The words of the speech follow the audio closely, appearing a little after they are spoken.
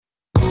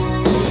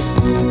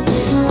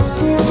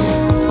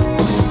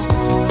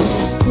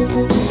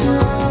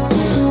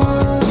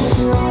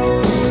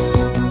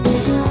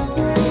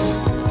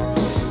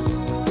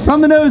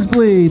From the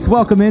nosebleeds,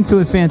 welcome into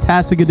a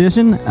fantastic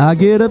edition. I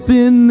get up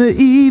in the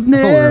evening.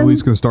 I thought we were at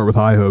least going to start with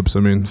high hopes. I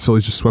mean,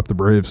 Phillies just swept the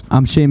Braves.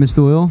 I'm Seamus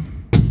Doyle.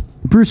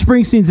 Bruce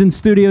Springsteen's in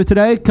studio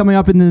today, coming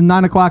up in the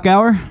 9 o'clock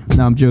hour.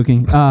 No, I'm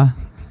joking.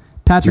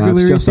 Patrick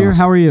O'Leary's here.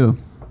 How are you?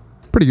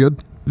 Pretty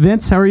good.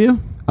 Vince, how are you?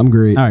 I'm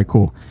great. All right,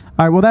 cool.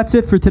 All right, well, that's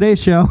it for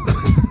today's show.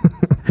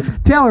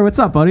 Taylor, what's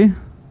up, buddy?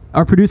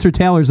 Our producer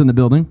Taylor's in the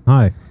building.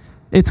 Hi.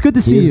 It's good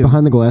to see He is you.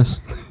 behind the glass.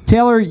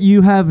 Taylor,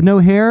 you have no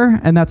hair,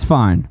 and that's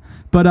fine.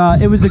 But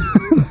it was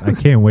I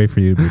can't wait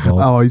for you to be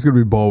bald. Oh, he's going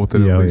to be bald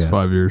within at least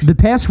 5 years. The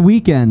past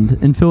weekend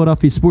in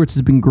Philadelphia sports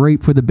has been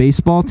great for the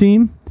baseball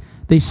team.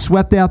 They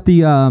swept out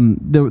the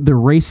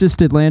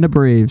racist Atlanta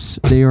Braves.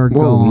 They are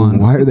gone.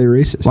 Why are they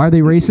racist? Why are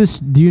they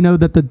racist? Do you know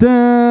that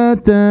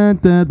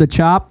the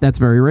chop, that's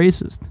very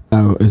racist?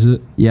 Oh, is it?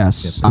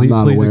 Yes. I'm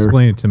not please aware.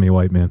 explain it to me,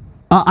 white man.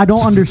 I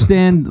don't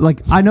understand. Like,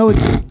 I know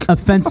it's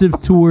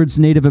offensive towards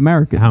Native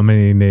Americans. How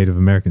many Native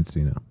Americans do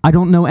you know? I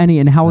don't know any,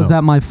 and how is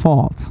that my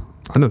fault?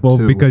 I know Well,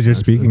 two, because you're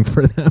actually. speaking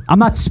for them. I'm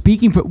not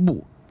speaking for...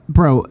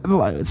 Bro,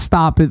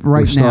 stop it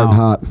right We're starting now.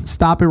 hot.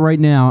 Stop it right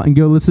now and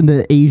go listen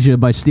to Asia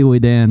by Steely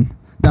Dan.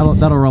 That'll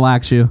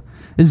relax you.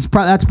 That's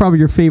probably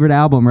your favorite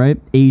album, right?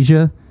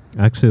 Asia.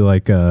 Actually,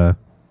 like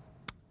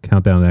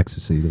Countdown to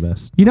Ecstasy, the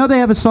best. You know they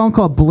have a song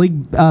called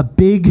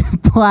Big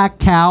Black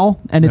Cow,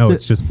 and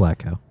It's just Black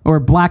Cow. or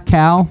Black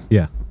Cow.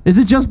 Yeah. Is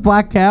it just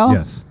Black Cow?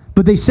 Yes.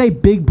 But they say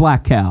Big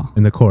Black Cow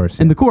In the chorus.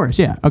 in the chorus.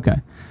 Yeah. Okay.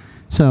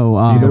 So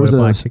Either There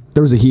way.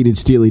 was a heated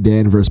Steely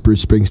Dan versus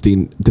Bruce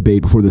Springsteen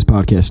debate before this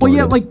podcast started. well,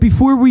 yeah, like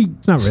before we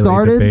It's not really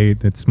started. a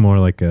debate. It's more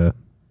like a...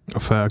 A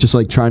fact. just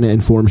like trying to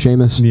inform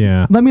Seamus.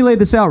 Yeah. Let me lay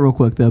this out real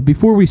quick, though.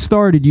 Before we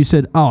started, you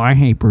said, "Oh, I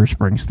hate Bruce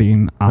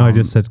Springsteen." No, I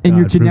just said, in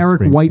your God, Bruce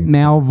generic white Springsteen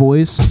male sucks.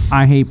 voice,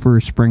 "I hate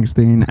Bruce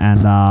Springsteen,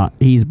 and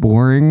he's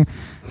boring."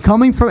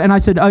 And I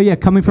said, "Oh yeah,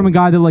 coming from a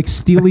guy that likes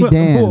Steely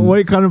Dan."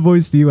 What kind of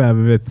voice do you have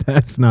if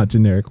that's not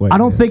generic white I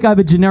don't man? think I have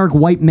a generic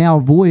white male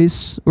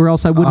voice, or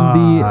else I wouldn't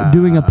be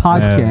doing a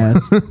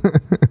podcast.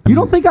 You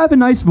don't think I have a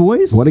nice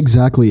voice? What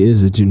exactly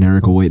is a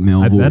generic white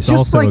male voice? That's Just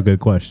also like- a good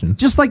question.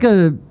 Just like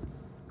a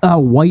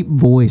white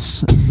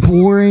voice,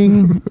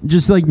 boring,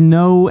 just like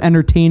no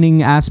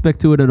entertaining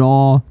aspect to it at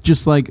all.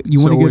 Just like you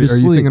want to go to Are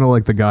sleep. you thinking of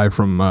like the guy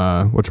from,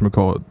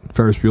 whatchamacallit,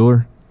 Ferris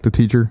Bueller? The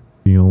teacher?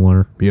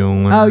 Bueller.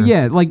 Bueller. Oh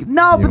yeah, like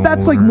no, but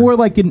that's like Bueller. more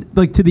like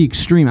to the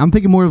extreme. I'm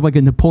thinking more of like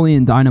a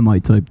Napoleon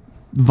Dynamite type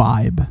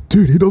vibe.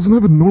 Dude, he doesn't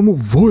have a normal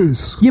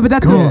voice. Yeah, but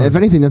that's Yeah, if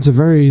anything, that's a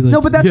very like, no,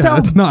 but that's how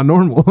That's not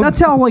normal. that's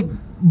how like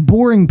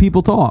boring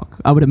people talk.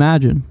 I would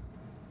imagine.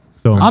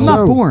 So I'm not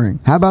So, boring.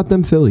 How about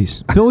them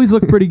Phillies? Phillies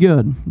look pretty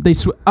good.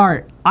 All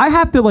right. I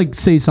have to like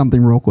say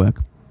something real quick.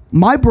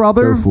 My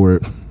brother, Go for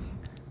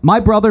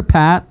it.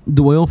 Pat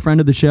Doyle, friend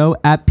of the show,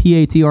 at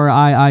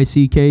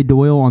PATRIICK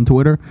Doyle on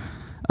Twitter.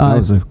 That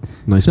was a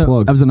nice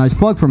plug. That was a nice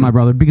plug for my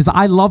brother because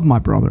I love my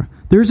brother.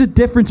 There's a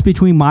difference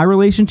between my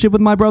relationship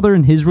with my brother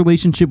and his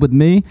relationship with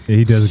me.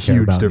 he doesn't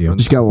care Huge about difference.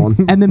 Just go on.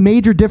 And the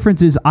major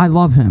difference is I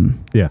love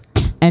him. you. Yeah.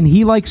 And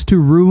he likes to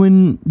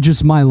ruin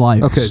just my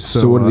life. Okay,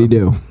 So what did he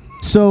do?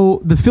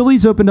 So the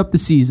Phillies opened up the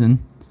season.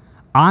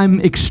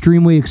 I'm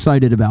extremely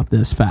excited about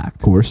this fact.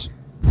 Of course.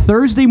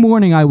 Thursday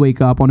morning, I wake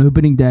up on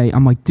opening day.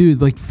 I'm like,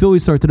 dude, like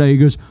Phillies start today. He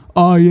goes,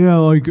 oh yeah,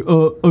 like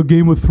a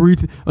game with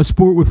a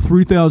sport with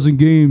 3,000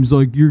 games.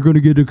 Like you're gonna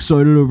get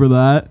excited over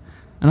that.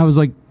 And I was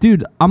like,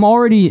 dude, I'm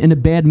already in a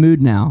bad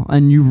mood now,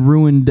 and you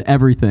ruined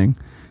everything.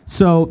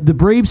 So the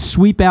Braves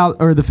sweep out,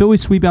 or the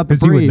Phillies sweep out the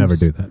Because Braves. you would never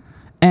do that.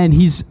 And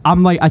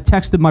I'm like, I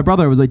texted my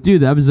brother. I was like,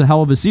 dude, that was a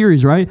hell of a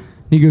series, right? And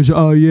he goes,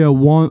 oh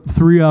yeah,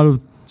 3 out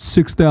of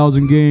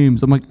 6,000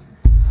 games. I'm like,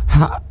 I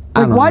like,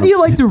 don't why know. do you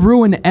like to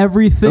ruin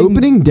everything?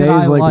 Opening day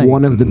that is I like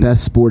one of the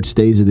best sports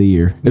days of the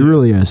year. It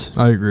really is.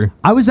 I agree.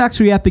 I was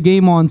actually at the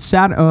game on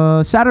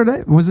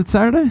Saturday. Was it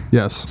Saturday?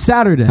 Yes.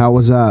 Saturday. How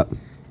was that?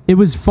 It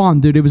was fun,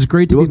 dude. It was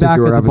great to You be looked like back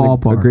you were at the having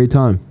ballpark. a great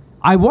time.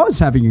 I was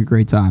having a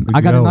great time. Where'd I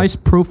you got a go? nice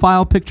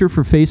profile picture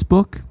for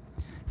Facebook.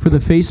 For the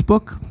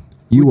Facebook,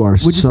 You are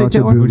Would you say, such a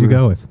Taylor? boomer. Who'd you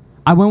go with?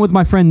 I went with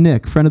my friend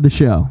Nick, friend of the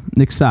show,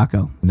 Nick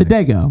Sacco, the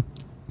Nick. Dago.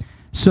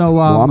 So,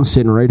 Well, I'm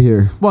sitting right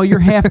here. well, you're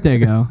half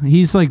Dago.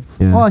 He's like,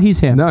 Yeah. well, he's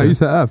half. No, Dago. he's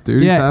half,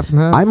 dude. Yeah. He's half and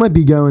half. I might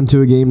be going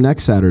to a game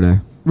next Saturday.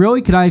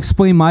 Really? Could I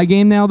explain my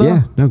game now, though?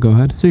 Yeah, no, go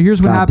ahead. So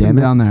here's what God happened damn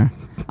it. down there.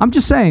 I'm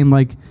just saying,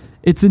 like,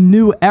 it's a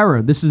new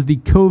era. This is the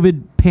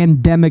COVID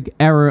pandemic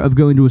era of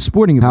going to a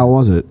sporting event. How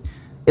was it?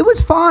 It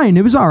was fine.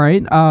 It was all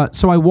right.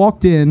 So I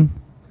walked in,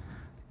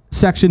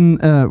 section,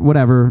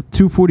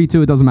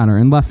 242, it doesn't matter,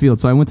 in left field.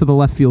 So I went to the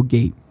left field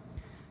gate.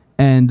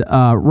 And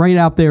right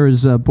out there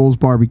is Bull's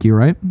Barbecue,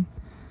 right?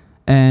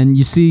 And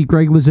you see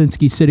Greg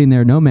Luzinski sitting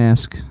there, no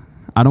mask.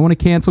 I don't want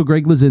to cancel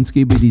Greg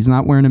Luzinski, but he's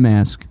not wearing a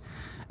mask.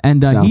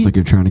 And Sounds like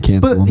you're trying to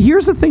cancel But him.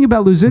 here's the thing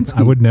about Luzinski.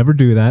 I would never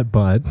do that,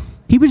 but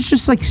He was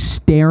just like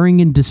staring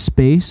into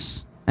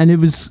space, and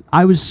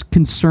I was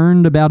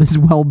concerned about his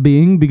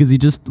well-being because he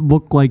just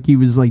looked like he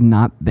was like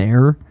not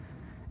there.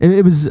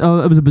 It was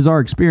a bizarre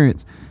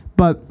experience.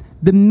 But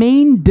the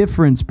main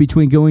difference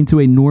between going to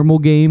a normal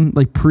game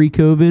like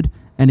pre-COVID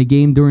and a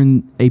game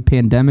during a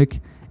pandemic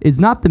is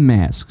not the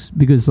masks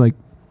because, like,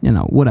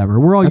 whatever.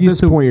 We're all At used this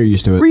to. point, you're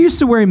used to We're it. used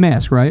to wearing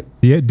masks, right?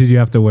 Yeah. Did you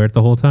have to wear it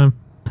the whole time,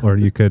 or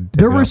you could? Take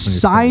There it were off when you're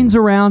signs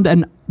sitting? around,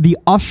 and the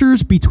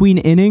ushers between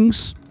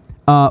innings,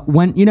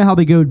 when how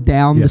they go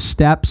down the Yes.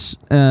 steps,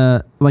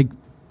 like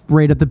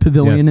right at the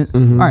pavilion. Yes.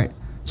 Mhm. All right.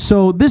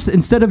 So this,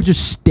 instead of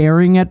just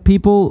staring at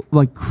people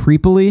like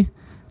creepily,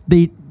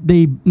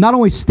 they not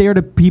only stared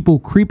at people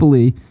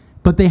creepily,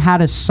 but they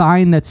had a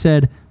sign that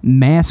said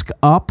 "mask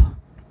up,"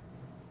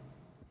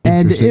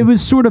 and Interesting. it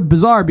was sort of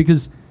bizarre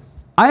because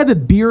I have a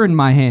beer in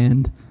my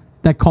hand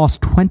that costs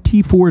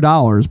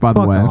 $24. By the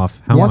Fuck way,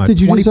 off. How What much?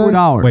 did you just say?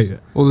 $24. Wait,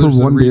 Well, For there's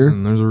a one beer?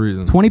 reason. There's a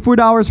reason.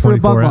 $24 for a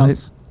Bud 24 Light.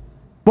 ounce?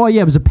 Well,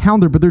 yeah, it was a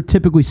pounder, but they're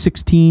typically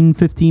 $16,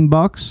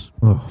 $15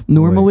 Oh, boy.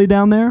 normally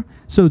down there.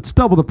 So it's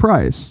double the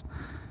price,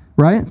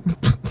 right?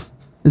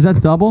 Is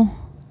that double?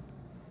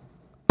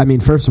 I mean,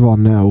 first of all,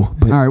 no.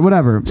 But All right,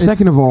 whatever.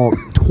 second of all,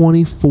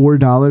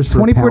 $24 for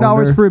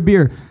 $24 a for a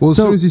beer. Well, as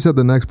So- soon as he said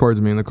the next part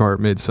to me in the car, it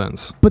made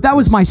sense. But that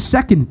was my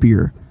second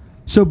beer.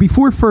 So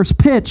before first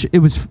pitch, it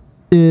was,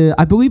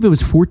 I believe it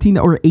was $14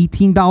 or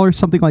 $18,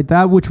 something like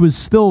that, which was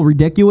still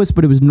ridiculous,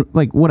 but it was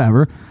like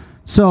whatever.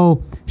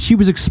 So she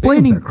was Stadiums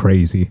explaining. are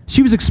crazy.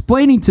 She was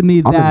explaining to me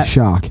I'm in that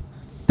shock.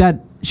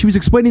 she was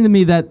explaining to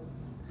me that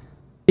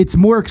it's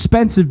more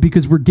expensive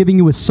because we're giving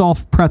you a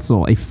soft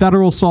pretzel, a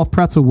federal soft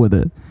pretzel with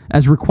it,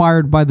 as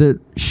required by the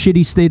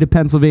shitty state of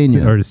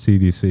Pennsylvania Or the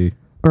CDC.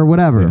 or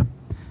whatever. Yeah.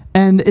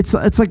 And it's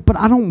like, but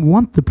I don't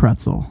want the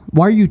pretzel.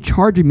 Why are you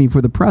charging me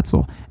for the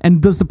pretzel?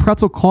 And does the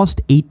pretzel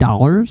cost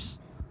 $8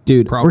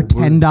 Dude, or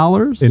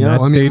 $10? In Yeah, that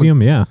I mean,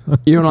 stadium, yeah.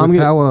 you know what I'm With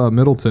gonna... how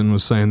Middleton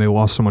was saying they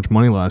lost so much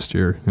money last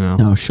year,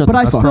 No, shut But the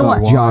I fuck still-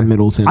 up, John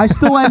Middleton. I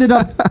still ended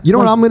up you know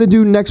what I'm going to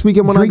do next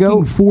weekend when I drinking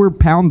go? 4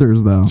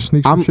 pounders though.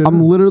 Sneak some shit I'm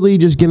in. literally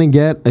just gonna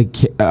get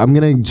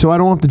so I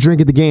don't have to drink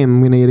at the game.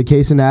 I'm gonna get a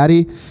case of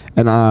Natty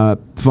and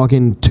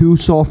fucking 2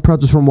 soft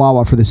pretzels from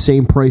Wawa for the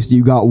same price that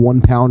you got 1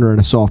 pounder and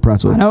a soft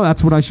pretzel. I know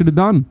that's what I should have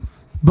done.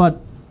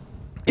 But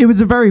it was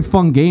a very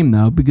fun game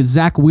though because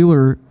Zach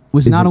Wheeler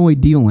was not only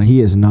dealing.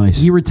 He is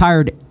nice. He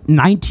retired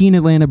 19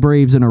 Atlanta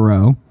Braves in a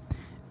row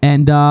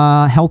and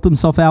helped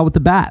himself out with the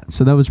bat.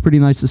 So that was pretty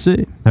nice to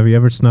see. Have you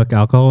ever snuck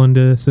alcohol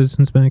into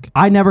Citizens Bank?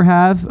 I never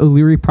have.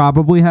 O'Leary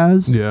probably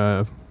has.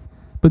 Yeah.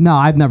 But no,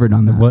 I've never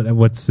done that.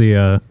 What's the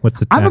I'm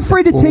tactic?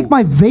 afraid to take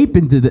my vape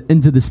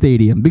into the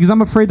stadium because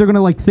I'm afraid they're going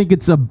to like think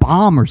it's a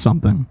bomb or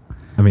something.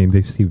 I mean,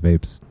 they see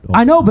vapes.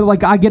 I know, but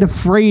like I get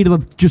afraid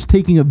of just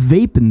taking a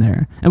vape in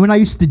there. And when I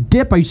used to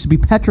dip, I used to be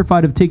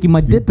petrified of taking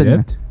my dip in there.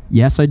 dipped?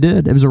 Yes, I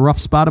did. It was a rough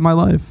spot in my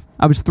life.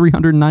 I was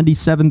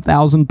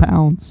 397,000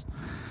 pounds.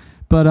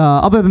 But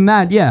other than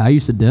that, yeah, I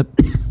used to dip.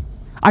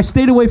 I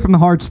stayed away from the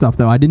hard stuff,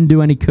 though. I didn't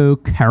do any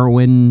coke,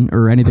 heroin,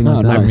 or anything Oh,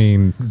 like that. nice. I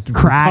mean,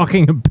 Crack. we're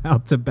talking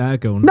about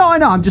tobacco. No, I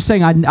know. I'm just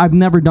saying I've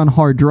never done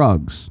hard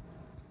drugs.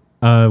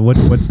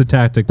 What's the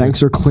tactic? Thanks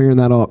for clearing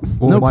that up.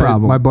 Well, No my,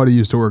 problem. My buddy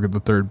used to work at the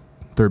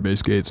third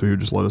base gate, so he would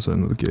just let us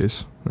in with a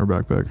case in our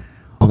backpack.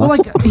 Well, like,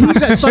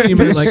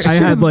 like I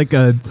had like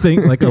a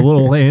thing, like a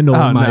little handle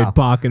Oh, in my no.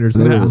 pocket or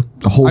something.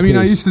 The whole I mean,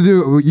 I case. used to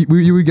do.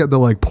 You would get the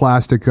like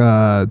plastic.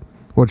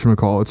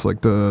 Whatchamacallit? It's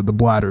like the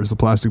bladders, the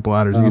plastic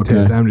bladders. You can Okay.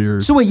 take them to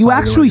your. So wait, you side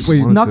actually like, if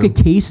you snuck a wanted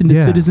to. case into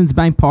Yeah. Citizens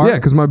Bank Park? Yeah,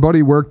 because my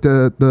buddy worked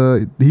at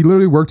he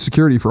literally worked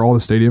security for all the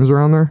stadiums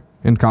around there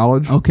in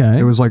college. Okay.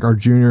 It was like our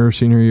junior or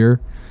senior year.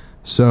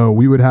 So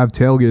we would have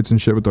tailgates and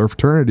shit with our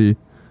fraternity,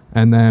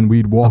 and then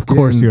we'd walk Of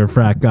course, in. you're a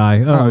frat guy.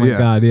 Oh, Oh, my yeah.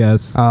 god,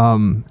 yes.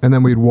 And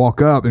then we'd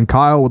walk up, and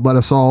Kyle would let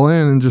us all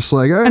in, and just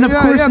like, hey, And of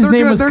yeah, course yeah, his they're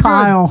name good, was they're good.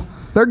 Kyle.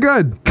 They're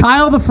good.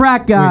 Kyle the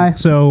frat guy. Wait,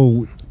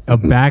 so a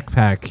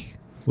backpack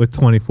with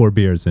 24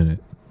 beers in it,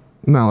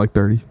 Not like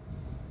 30.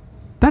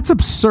 That's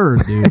absurd,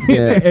 dude.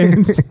 yeah.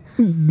 and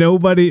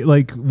nobody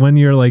like when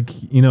you're like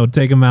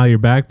take them out of your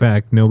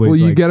backpack. Nobody's Well,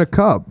 you like, get a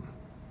cup,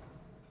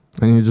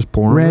 and you just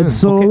pour them Red in.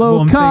 Solo Okay, well,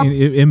 I'm Cup.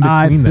 saying in between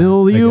I that,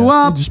 fill I you guess.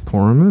 up. You just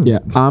pour them in. Yeah,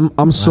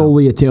 I'm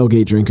solely a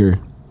tailgate drinker.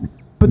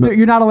 But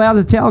you're not allowed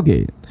to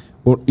tailgate.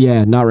 Well,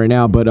 yeah, not right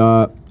now,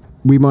 but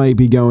we might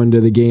be going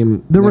to the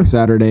game There were- next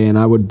Saturday, and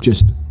I would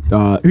just. Who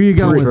are you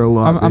going with? Sure, a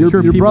lot. I'm your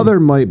sure your people- brother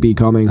might be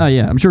coming. Oh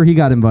yeah, I'm sure he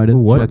got invited.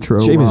 What? Petro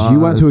Seamus, you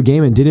went to a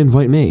game and didn't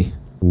invite me.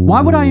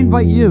 Why would I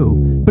invite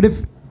you? But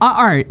if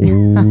all right,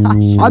 I'm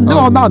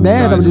not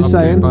mad. I'm Guys, just update,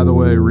 saying. By the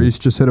way, Reese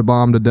just hit a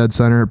bomb to dead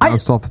center. It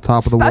bounced off the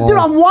top of the wall. dude,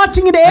 I'm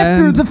watching it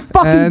after And- the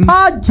fucking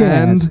podcast.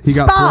 And he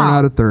got Stop. thrown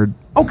out of third.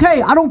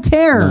 Okay, I don't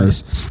care.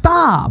 Nice.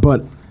 Stop.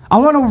 But I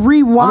want to I'm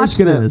rewatch just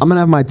gonna this. I'm gonna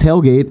have my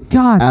tailgate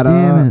God at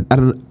damn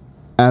it.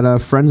 at a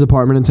friend's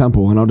apartment in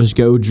Temple, and I'll just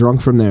go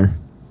drunk from there.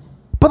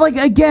 But like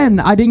again,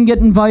 I didn't get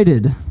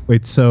invited.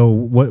 Wait, so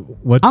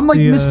what's I'm like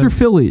the, Mr.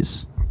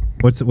 Phillies.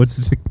 What's the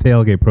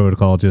tailgate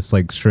protocol? Just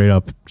like straight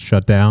up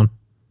shut down?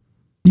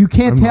 You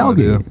can't I have no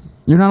tailgate. idea.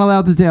 You're not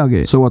allowed to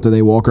tailgate. So what? Do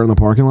they walk around the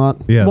parking lot?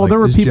 Yeah. Well, like, there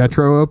were Is people.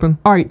 Jetro open?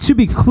 All right, to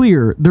be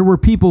clear, there were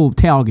people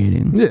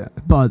tailgating. Yeah.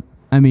 But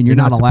I mean, you're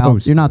You're not not allowed.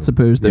 supposed You're to. not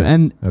supposed to. Yes.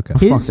 And Okay.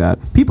 his Fuck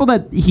that. people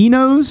that he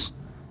knows,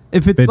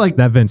 if it's Vince, like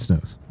that Vince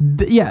knows.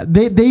 yeah,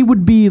 they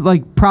would be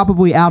like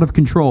probably out of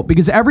control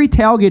because every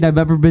tailgate I've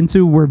ever been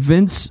to where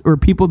Vince or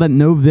people that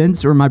know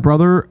Vince or my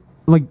brother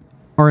like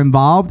are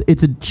involved,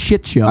 it's a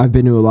shit show. I've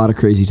been to a lot of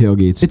crazy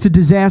tailgates. It's a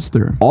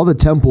disaster. All the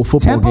Temple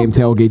football game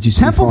tailgates used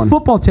to be Temple fun.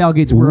 football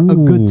tailgates were a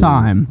good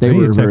time. They I need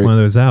were to check very- one of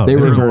those out. they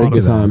were There's a very lot good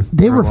of them. time.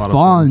 They They're were a lot of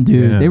fun,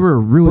 dude. Yeah. They were a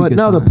really But good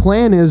no, time. the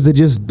plan is to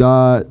just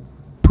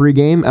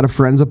pregame at a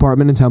friend's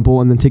apartment in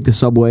Temple and then take the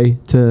subway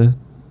to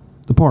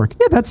the park.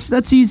 Yeah, that's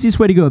the easiest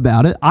way to go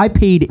about it. I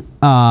paid.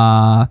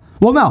 Well,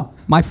 no,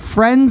 my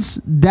friend's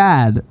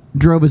dad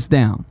drove us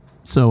down,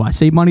 so I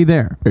saved money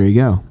there. There you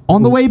go.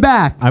 On the way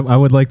back, I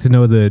would like to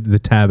know the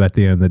tab at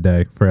the end of the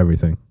day for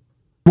everything.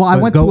 well, I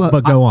But went go, to a.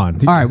 but go on.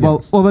 All right, well,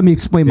 Yes. let me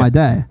explain my Yes.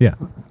 day. Yeah.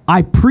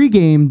 I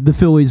pre-gamed the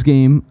Phillies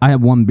game. I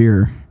had one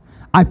beer.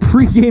 I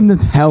pre-gamed the.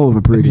 Hell of a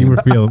You pregame. were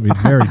feeling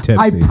very tipsy.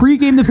 I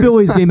pre-gamed the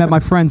Phillies game at my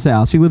friend's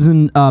house. He lives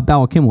in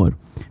Bala Cynwyd,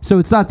 so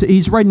it's not.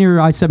 He's right near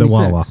I-76.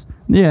 Wawa.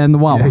 Yeah, in the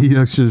Wawa. Yeah, he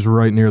actually is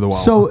right near the wall.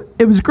 So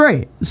it was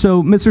great.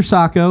 So Mr.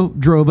 Sacco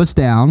drove us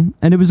down,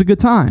 and it was a good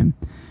time.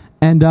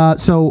 And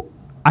so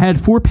I had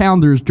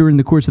 4-pounders during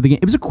the course of the game.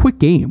 It was a quick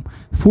game.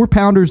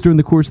 4-pounders during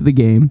the course of the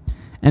game.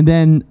 And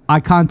then I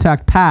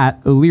contact Pat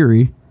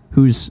O'Leary,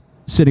 who's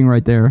sitting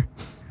right there.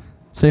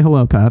 Say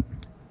hello, Pat.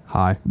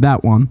 hi.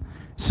 That one.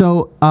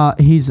 So I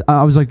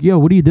was like, yo,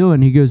 what are you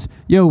doing? He goes,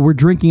 yo, we're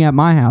drinking at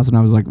my house. And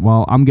I was like,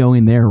 well, I'm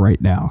going there right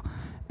now.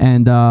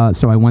 And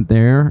so I went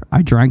there.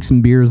 I drank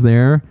some beers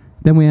there.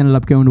 Then we ended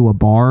up going to a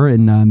bar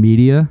in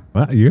Media.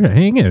 Wow, you're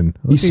hanging.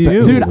 Look at spe-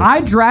 you. Dude, I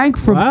drank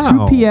from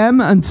Wow. 2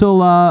 p.m. until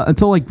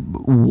like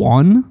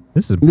 1.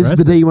 This is This is the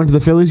impressive. day you went to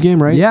the Phillies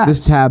game, right? Yes.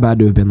 This tab had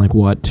to have been like,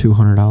 what,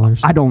 $200?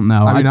 I don't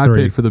know. I mean, I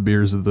three. paid for the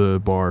beers at the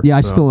bar. yeah,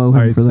 I so. still owe All him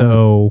right, for that.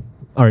 so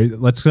all right,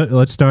 let's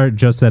start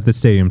just at the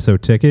stadium. So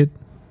ticket,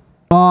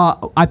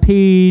 I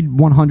paid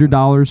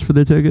 $100 for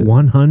the ticket.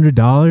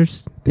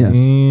 $100. Yes.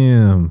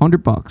 Damn.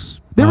 $100.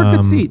 They were good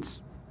Um,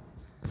 seats.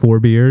 4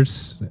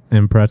 beers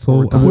and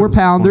pretzel. Times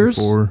 4-pounders.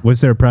 24. Was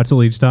there a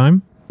pretzel each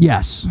time?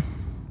 Yes.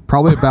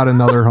 Probably about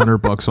another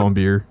 $100 on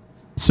beer.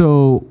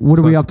 So what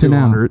are So we that's up to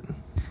now? 200.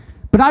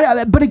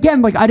 But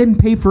again, like I didn't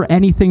pay for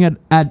anything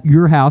at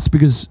your house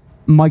because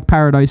Mike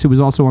Paradise, who was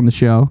also on the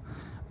show,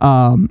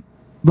 let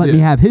me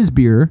Yeah. have his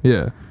beer.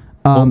 Yeah.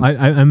 Um,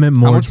 I meant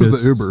more. How much was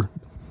just- the Uber?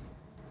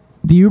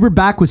 The Uber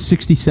back was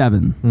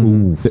 67.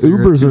 Oof. The So you're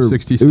at Ubers are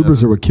 267.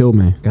 Ubers are what killed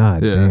me.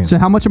 God Yeah. damn. So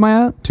how much am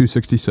I at?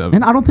 267.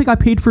 And I don't think I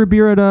paid for a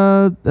beer at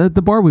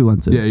the bar we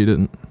went to. Yeah, you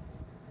didn't.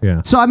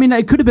 Yeah. So I mean,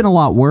 it could have been a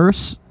lot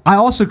worse. I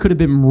also could have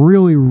been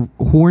really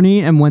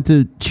horny and went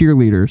to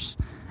cheerleaders,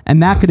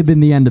 and that could have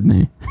been the end of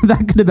me.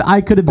 I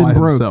could have been By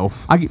broke.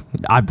 himself.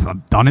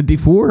 I've done it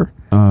before.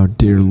 Oh,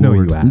 dear No,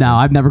 Lord. you haven't. No,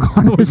 I've never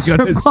gone to a was strip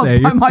gonna club say,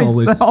 by you're full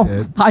of myself.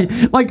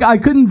 shit. I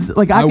couldn't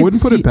like I could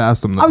wouldn't put see- it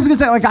past him, though. I was gonna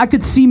say like I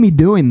could see me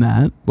doing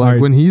that. Like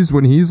Alright. when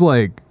he's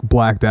like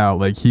blacked out,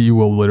 like he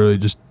will literally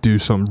just do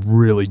some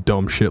really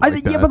dumb shit like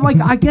that. Yeah, but like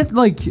I get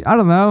like I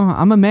don't know.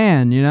 I'm a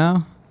man, you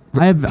know.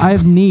 I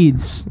have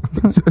needs.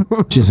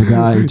 Just a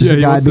guy. Just Yeah, a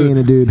he guy wants to- being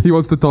a dude. He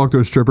wants to talk to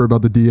a stripper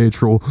about the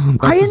DH rule. That's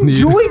I his need.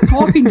 enjoy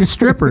talking to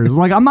strippers.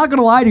 Like I'm not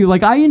gonna lie to you.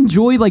 Like I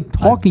enjoy like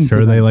talking I'm sure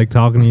to they them. like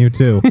talking to you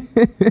too.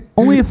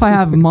 Only if I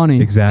have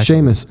money. Exactly.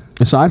 Seamus,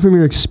 aside from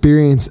your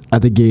experience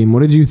at the game,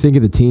 what did you think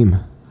of the team?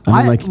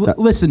 I mean,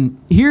 Listen,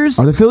 here's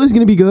are the Phillies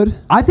going to be good?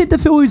 I think the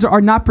Phillies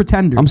are not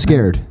pretenders. I'm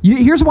scared.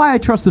 Here's why I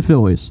trust the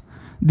Phillies.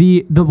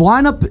 The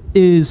lineup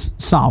is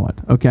solid.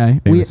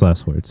 Okay, Famous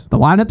last words. the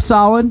lineup's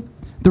solid.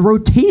 The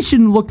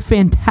rotation looked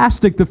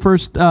fantastic. The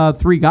first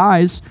 3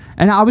 guys,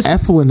 and I was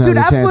Eflin has dude.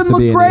 a chance Eflin to looked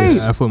be in great.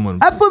 this. Yeah, Eflin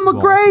went Eflin looked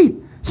off. great.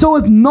 So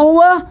if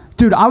Nola,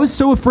 dude, I was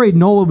so afraid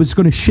Nola was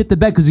going to shit the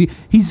bed because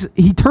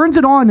he turns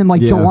it on in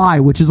like Yeah. July,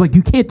 which is like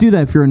you can't do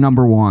that if you're a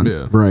number 1.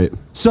 Yeah. Right.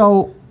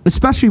 So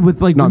especially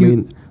with like No, when, I you,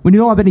 mean- when you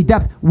don't have any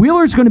depth,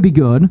 Wheeler's going to be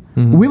good.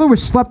 Wheeler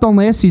was slept on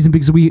last season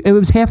because it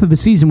was half of the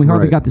season we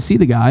hardly Right. got to see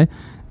the guy.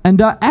 And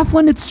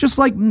Eflin, it's just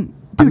like, dude,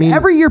 mean-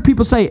 every year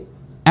people say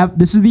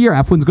this is the year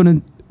Eflin's going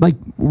to like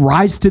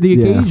rise to the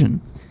Yeah. occasion.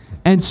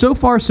 And so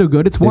far so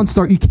good. It's one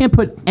start. You can't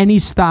put any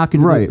stock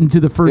into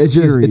the first it's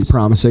just, series. It's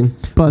promising.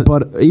 But-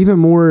 But even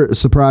more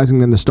surprising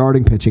than the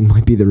starting pitching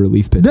might be the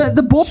relief pitching.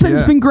 The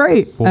bullpen's Yeah. been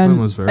great. Bullpen and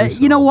was very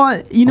you know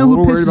solid. what? You know I'm a who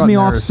little worried pisses about me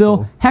off Neris still?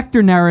 still.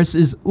 Hector Neris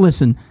is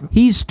listen.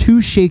 He's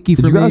too shaky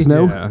for Did you guys me.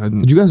 know? Yeah,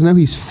 Did you guys know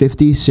he's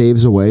 50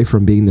 saves away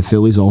from being the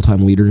Phillies'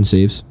 all-time leader in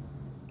saves?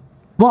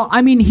 Well,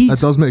 I mean, That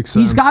does make He's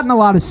sense. gotten a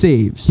lot of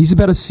saves. He's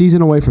about a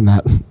season away from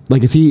that.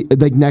 Like if he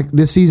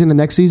this season and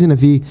next season,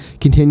 if he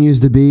continues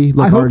to be I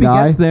like our hope he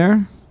guy, gets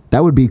there.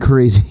 that would be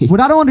crazy.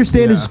 What I don't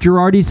understand Yeah. is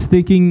Girardi's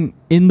thinking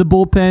in the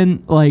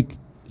bullpen. Like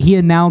he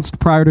announced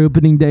prior to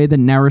opening day that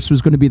Neris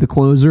was going to be the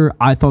closer.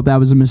 I thought that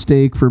was a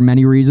mistake for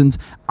many reasons.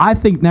 I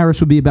think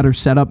Neris would be a better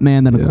setup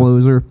man than a Yeah.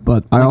 closer.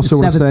 But I like also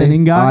the want to seventh say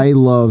inning guy, I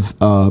love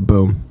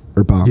Bohm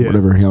or Bomb, Yeah.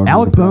 whatever. however you Alec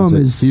wanna pronounce Bohm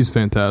it. is He's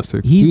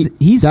fantastic. he's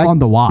that- fun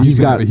to watch. He's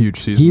gonna got have a huge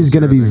season He's this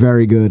going to year, be I think.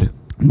 very good.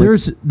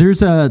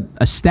 There's a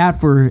stat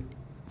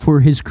for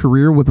his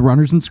career with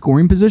runners in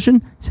scoring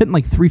position. He's hitting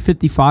like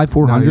 355, No,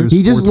 400. was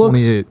He just looks-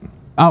 428.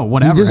 Oh,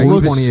 whatever. just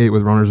looks- 28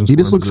 with runners and He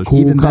just scoring looks position. cool,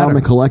 Even calm, better.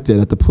 and collected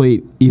at the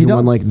plate, even does.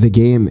 when like the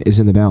game is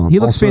in the balance. He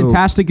looks Also,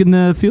 fantastic in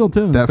the field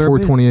too. That third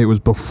base. 428 was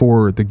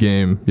before the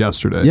game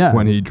yesterday Yeah.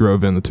 when he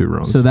drove in the 2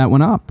 runs. So that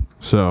went up.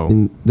 So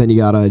And then you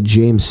got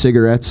James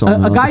Cigarettes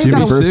on A guy the you Jimmy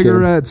gotta- first game.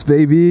 cigarettes,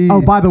 baby.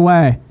 Oh, by the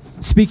way,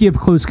 speaking of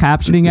closed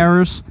captioning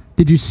errors,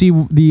 did you see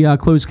the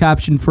closed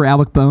caption for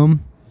Alec Boehm?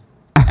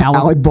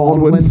 Alec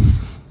Baldwin.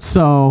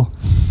 So,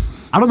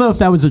 I don't know if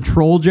that was a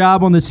troll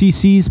job on the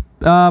CC's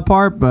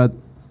part, but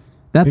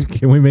that's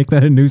Can we make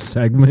that a new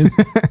segment?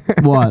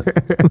 what.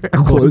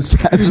 Closed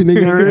captioning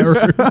errors.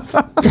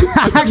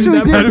 I actually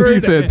That'd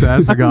did. be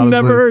fantastic, I've honestly.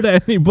 never heard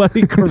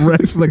anybody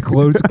correct the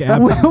closed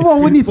caption.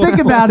 Well, when you think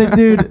about it,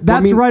 dude, that's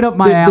I mean, right up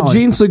my the alley.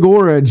 Gene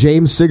Segura,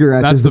 James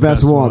Cigarettes That's is the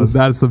best one.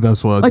 That's the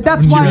best one. Like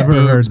that's You why. never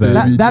heard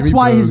that. That's Jimmy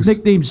why his Bogues.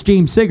 nickname's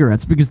James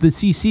Cigarettes, because the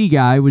CC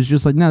guy was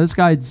just like, no, this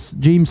guy's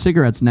James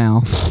Cigarettes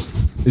now.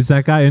 Is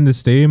that guy in the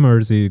stadium or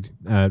is he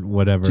at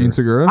whatever? Gene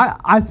Segura.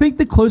 I think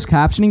the closed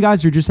captioning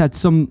guys are just at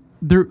some.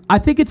 I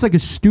think it's like a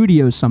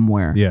studio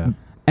somewhere. Yeah.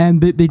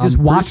 And they just I'm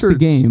pretty watch sure the it's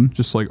game.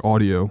 just like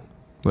audio,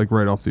 like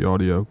right off the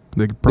audio.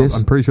 This-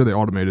 I'm pretty sure they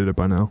automated it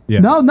by now. Yeah.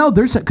 No,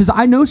 there's because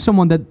I know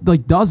someone that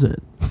like does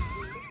it.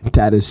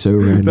 That is so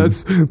random.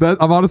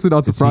 I'm honestly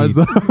not surprised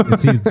though.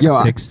 Is he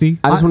Yo, 60?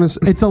 I just want to.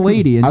 It's a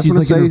lady and I she's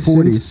just like want in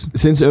to her say 40s.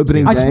 since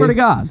opening I day, swear to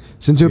God,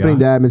 since opening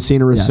day, I've been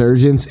seeing a Yes.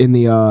 resurgence in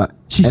the.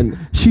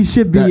 she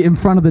should be that- in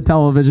front of the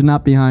television,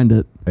 not behind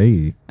it.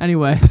 Hey.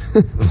 Anyway,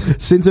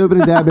 Since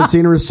opening day, I've been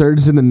seeing a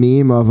resurgence in the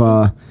meme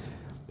of.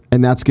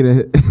 And that's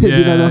gonna.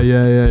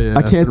 Yeah.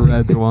 I can't The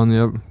Reds one.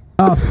 Yep.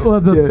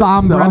 the Yeah,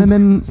 Thom Thom.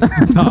 Brenneman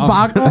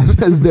debacle.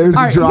 As there's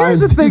All right, drive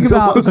here's the thing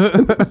about details.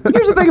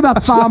 here's the thing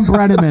about Thom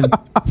Brenneman.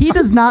 He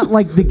does not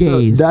like the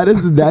gays. That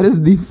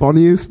is the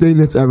funniest thing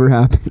that's ever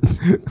happened.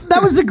 That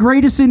was the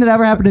greatest thing that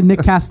ever happened to Nick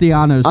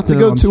Castellanos. Not to too,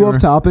 go I'm too sure. off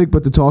topic,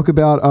 but to talk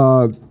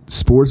about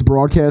sports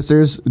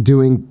broadcasters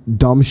doing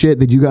dumb shit.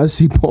 Did you guys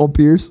see Paul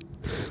Pierce?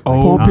 Oh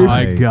Paul Pierce-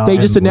 my god. They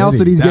just announced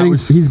that he's That getting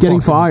was getting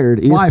fucking- fired.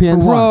 Why, for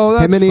ESPN's what? Bro,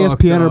 him and that's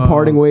ESPN fucked are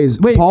parting up. ways.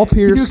 Wait, Paul can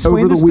you Pierce explain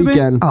over the this to me?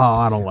 weekend. Oh,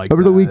 I don't like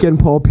Over that. the weekend,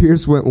 Paul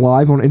Pierce went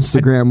live on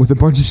Instagram with a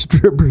bunch of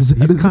strippers at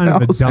He's his kind of a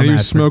house. dumb- And he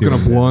was Dumbass for smoking a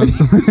doing blunt.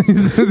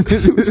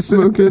 He was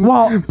smoking.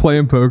 Well,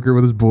 Playing poker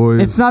with his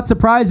boys. it's not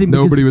surprising.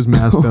 Nobody was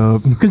masked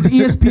up. because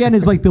ESPN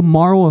is like the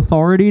moral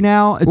authority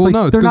now. It's Well, like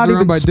no, it's they're 'cause not they're even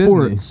owned by Disney.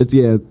 sports. It's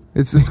yeah.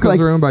 It's because Like,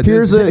 they're owned by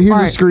here's Disney. a All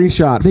right.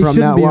 screenshot They from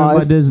shouldn't that be owned by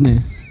live. Disney.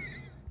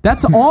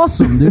 That's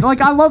awesome, dude.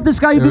 Like I love this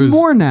guy It even was-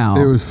 more now.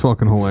 It was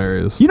fucking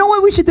hilarious. You know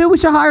what we should do? We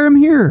should hire him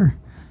here.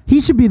 He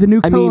should be the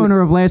new I mean,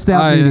 co-owner of Last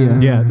Out I, Media.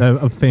 Yeah,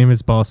 a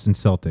famous Boston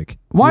Celtic.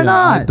 Why Yeah,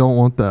 not? I don't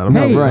want that. I'm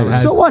Hey, not right.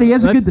 so what? He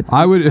has a good.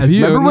 I would if As- he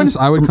Remember owned when- this,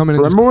 I would come in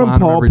and just remember when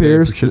clown him Paul every day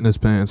Pierce- for shitting his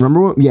pants.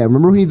 Remember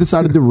when he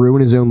decided to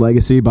ruin his own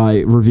legacy by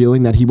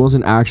revealing that he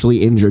wasn't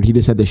actually injured. He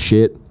just had the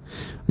shit.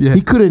 Yeah,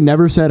 He could have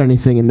never said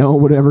anything, and no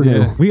one would ever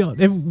know. Yeah.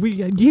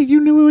 You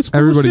knew it was full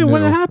everybody shit knew.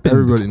 when it happened.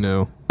 Everybody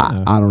knew.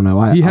 I don't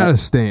know. He had a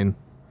stain.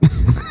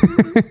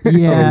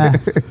 Yeah,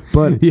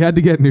 but He had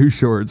to get new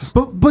shorts.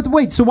 but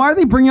wait. So why are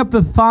they bringing up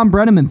the Thom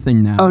Brenneman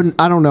thing now?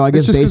 I don't know. I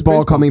guess just 'cause baseball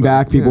baseball's coming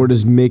back, back, people yeah. are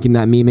just making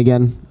that meme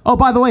again. Oh,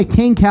 by the way,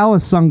 Kane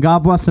Callis sung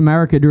 "God Bless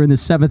America" during the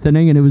 7th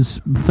inning, and it was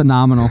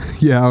phenomenal.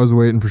 Yeah, I was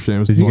waiting for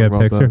Seamus Did to you talk get a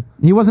about picture?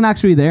 He wasn't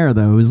actually there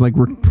though. It was like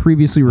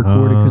previously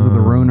recorded because of the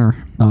Roner,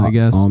 I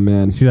guess. Oh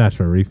man. You should ask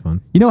for a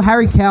refund. You know,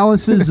 Harry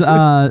Callis's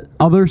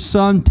other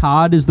son,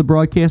 Todd, is the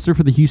broadcaster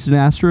for the Houston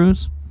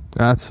Astros.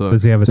 That sucks.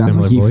 Does he have a Sounds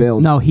similar like he voice?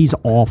 failed. No, he's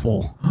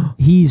awful.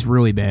 He's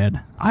really bad.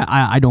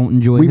 I don't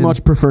enjoy We him.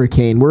 much prefer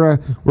Kane. We're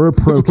a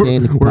pro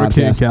Kane We're a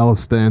Kane podcast.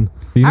 Callis stan.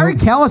 You know- Harry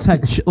Callis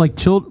had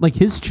like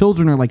his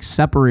children are like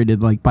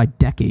separated like by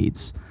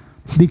decades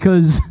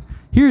because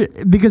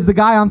the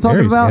guy I'm talking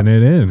Harry's about.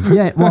 getting it in.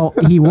 Yeah, well,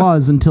 he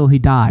was until he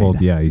died. Well,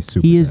 yeah, he's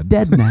super he is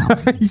dead. dead now.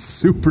 He's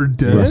super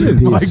dead. Rest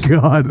in My peace.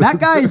 God. That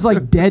guy is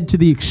like dead to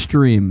the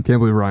extreme. Can't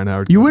believe Ryan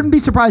Howard. You wouldn't be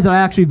surprised that I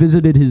actually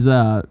visited his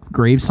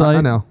gravesite.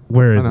 I know.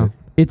 Where is I know. it?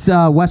 It's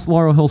West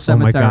Laurel Hill Oh my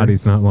Cemetery God,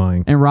 he's not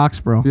lying. in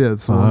Roxborough. Yeah,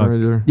 it's the one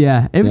right there.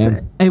 Yeah, it was.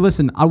 Damn. Hey,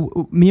 listen,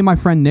 me and my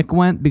friend Nick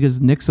went because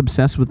Nick's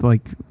obsessed with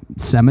like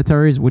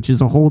cemeteries, which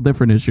is a whole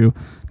different issue.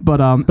 But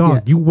Dog, yeah.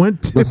 you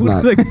went to Let's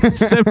not. the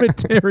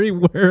cemetery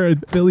where a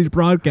Phillies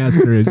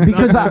broadcaster is.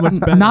 because Not that much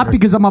better. not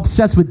because I'm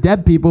obsessed with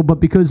dead people, but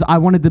because I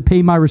wanted to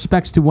pay my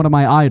respects to one of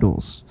my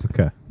idols.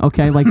 Okay.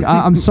 Okay, like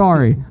I'm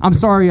sorry,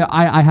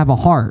 I have a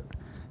heart,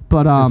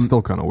 but It's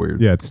still kind of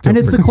weird. Yeah, it's still and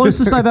it's the pretty-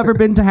 closest I've ever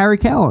been to Harry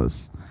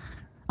Callis.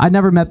 I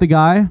never met the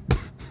guy.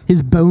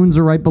 His bones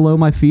are right below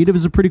my feet. It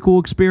was a pretty cool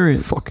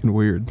experience. Fucking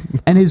weird.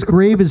 And his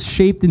grave is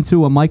shaped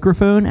into a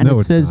microphone, and No, it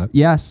it's says not.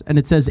 yes, and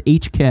it says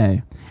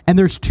HK. And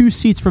there's 2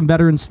 seats from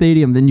Veterans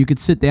Stadium, and you could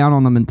sit down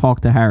on them and talk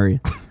to Harry.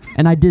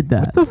 And I did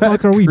that. What the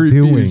fuck are we Creepy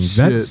doing? as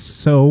That's shit.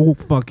 so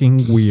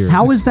fucking weird.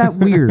 How is that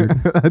weird?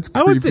 That's I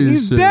creepy would say as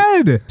he's shit.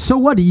 dead. So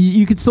what?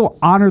 You could still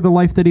honor the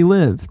life that he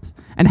lived.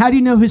 And how do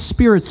you know his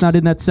spirit's not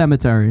in that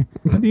cemetery?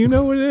 How do you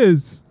know what it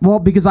is? Well,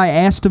 because I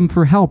asked him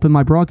for help in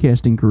my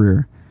broadcasting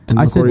career. And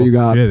I look said, where you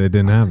got. Shit, it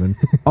didn't happen.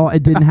 "Oh,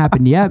 it didn't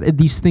happen yet.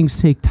 These things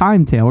take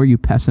time, Taylor. You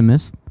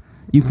pessimist.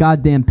 You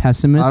goddamn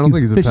pessimist. I don't you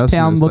think he's a Fishtown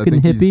pessimist.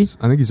 looking hippie.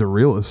 I think he's a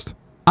realist.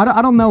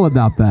 I don't know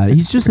about that.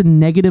 He's just a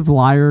negative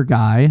liar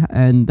guy,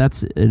 and it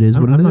is what it is.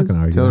 I'm not going to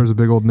argue. Taylor's a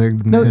big old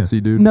negative Nancy,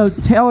 dude. No,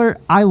 Taylor,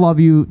 I love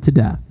you to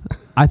death.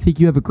 I think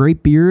you have a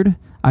great beard.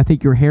 I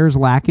think your hair's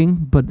lacking,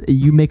 but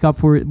you make up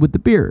for it with the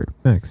beard.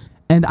 Thanks.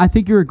 And I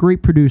think you're a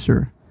great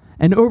producer.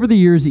 And over the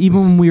years, even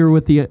when we were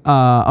with the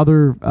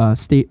other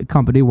state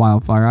company,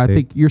 Wildfire, I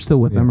think you're still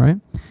with them, Yes. right?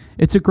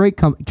 It's a great,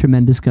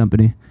 tremendous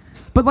company.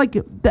 But like,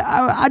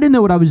 I didn't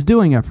know what I was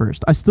doing at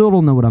first. I still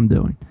don't know what I'm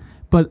doing.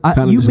 But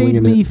Kinda you just made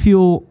winging me it.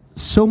 feel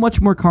so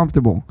much more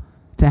comfortable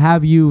to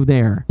have you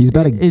there. He's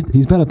better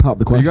pop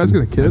the Are question. you guys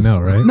gonna I kiss? know,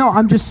 right? No,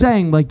 I'm just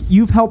saying, like,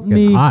 you've helped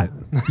Getting me. hot.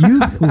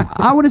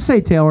 I want to say,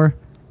 Taylor,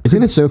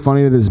 Isn't it so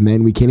funny that as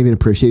men we can't even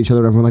appreciate each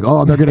other? Everyone's like,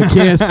 oh, they're gonna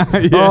kiss.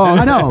 Oh,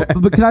 I know,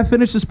 but can I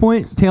finish this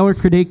point? Taylor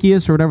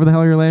Kradakius, or whatever the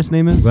hell your last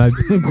name is. I'm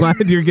glad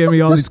you're giving me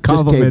all Just these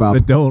compliments, K-pop.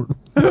 but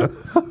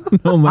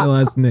don't know my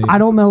last name. I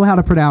don't know how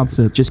to pronounce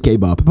it, just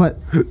K-bop. but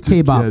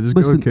K-Bop. yeah, just go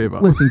listen, with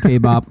K-Bop. listen,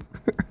 K-Bop.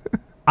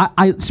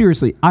 I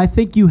seriously, I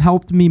think you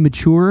helped me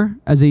mature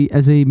as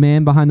a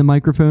man behind the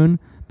microphone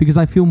because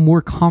I feel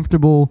more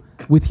comfortable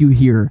with you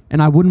here,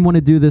 and I wouldn't want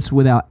to do this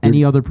without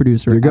any other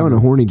producer. You're going ever.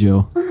 to horny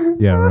Joe.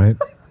 Yeah, right.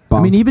 I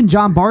mean, even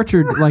John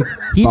Barchard, like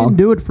he Bonk. didn't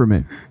do it for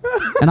me,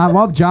 and I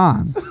love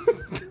John.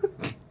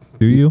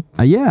 Do you?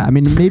 Yeah, I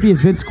mean, maybe if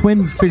Vince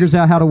Quinn figures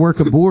out how to work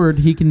a board,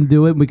 he can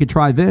do it. And we could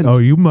try Vince. Oh,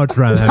 you much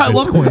rather have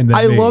Vince Quinn than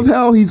I me. love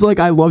how he's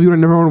like, I love you and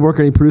I never want to work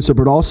any producer,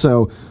 but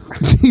also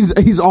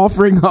he's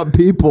offering up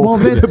people Well,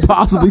 Vince- to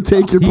possibly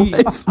take your He-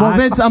 place. Well,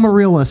 Vince, I'm a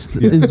realist.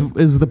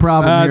 Is the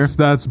problem here?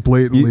 That's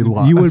blatantly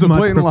lie. You would That's a much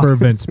blatant prefer lie.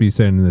 Vince be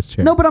sitting in this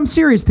chair. No, but I'm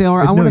serious, Taylor.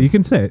 I no, want you to.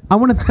 can say it. I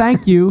want to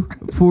thank you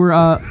for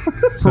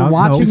Stop.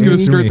 watching No, He's me gonna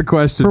Answer skirt me. the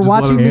question. for Just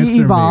let watching him- me Answer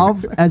me.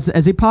 evolve as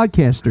a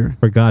podcaster.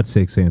 For God's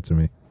sakes, answer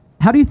me.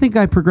 How do you think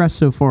I progressed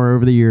so far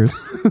over the years?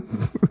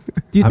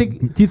 Do you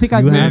think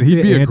I've you Man, have he'd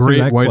to be a answer great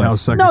that White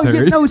House question.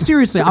 secretary. No,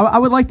 seriously. I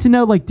would like to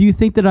know, like, do you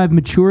think that I've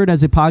matured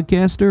as a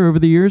podcaster over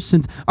the years?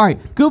 Since, all right,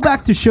 go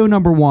back to show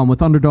number 1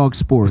 with Underdog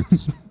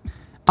Sports.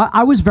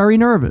 I was very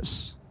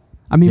nervous.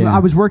 I mean, Yeah. I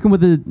was working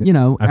with I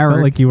Eric.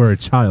 felt like you were a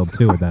child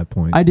too at that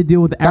point. I had to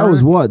deal with Eric That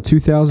was what, and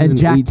 2018?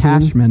 Jack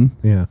Cashman.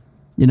 yeah.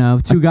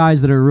 Two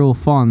guys that are real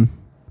fun.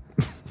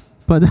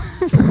 But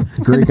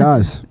Great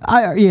guys.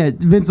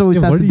 Vince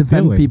always Yeah, has what to are you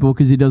defend doing? people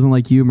because he doesn't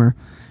like humor.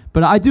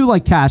 But I do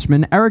like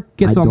Cashman. Eric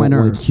gets I on my don't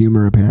like nerves.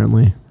 humor,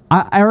 apparently.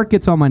 Eric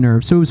gets on my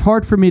nerves, so it was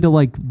hard for me to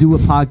like do a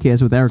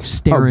podcast with Eric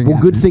staring. well,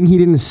 at good me. thing he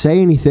didn't say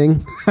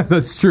anything.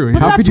 That's true. But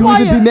How that's could you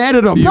why even be mad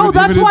at him? You No, would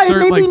that's even why it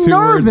insert, made like, me 2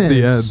 words at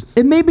the nervous. end.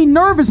 It made me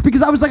nervous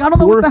because I was like, I don't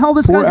know what the hell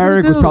this poor guy's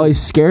Eric gonna was do. probably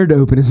scared to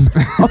open his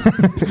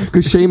mouth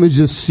because Shane was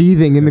just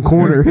seething in the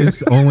corner.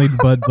 Is only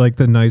but like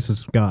the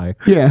nicest guy.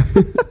 Yeah.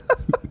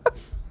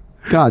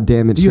 God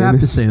damn it, You have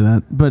to Seamus. say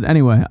that, but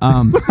anyway,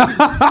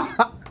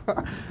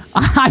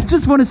 I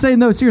just want to say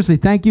no. Seriously,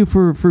 thank you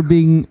for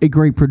being a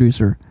great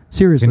producer.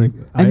 Seriously,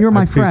 and you're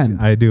my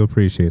friend, I do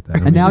appreciate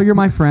that. and now you're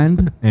my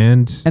friend,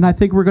 and and I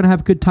think we're gonna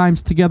have good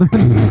times together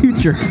in the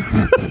future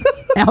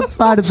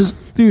outside of the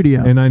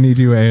studio. I need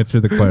you to answer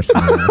the question.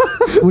 I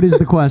asked. What is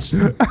the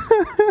question?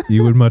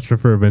 You would much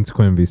prefer Vince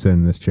Quinn be sitting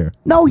in this chair.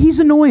 No, he's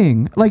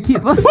annoying. Like he,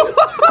 like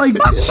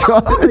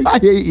I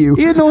hate you.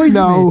 He annoys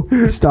no,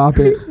 stop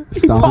it.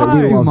 Stop talks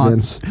it. We too love much.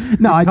 Vince.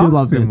 no, I do talks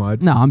love too Vince.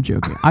 much. No, I'm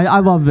joking. I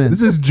love Vince.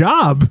 This is his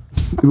job.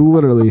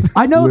 Literally.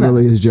 I know that.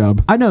 Literally his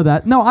job. I know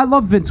that. No, I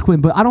love Vince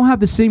Quinn, but I don't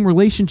have the same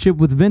relationship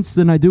with Vince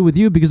than I do with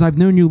you because I've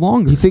known you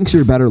longer. He thinks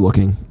you're better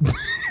looking.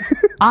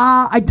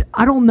 I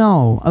don't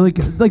know. Like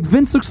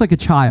Vince looks like a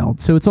child,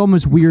 so it's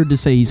almost weird to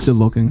say he's good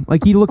looking.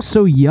 Like he looks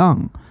so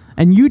young,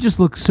 and you just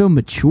look so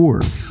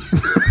mature.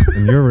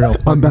 And you're a real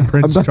fucking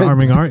Prince I'm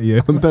Charming, aren't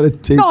you? I'm better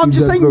take No, I'm these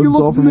just saying you headphones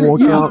look off and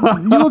walk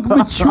out. you look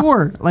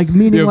mature, like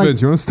meaning Yeah, like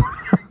Vince, you want to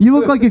start? you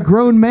look like a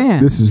grown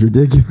man. This is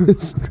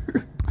ridiculous.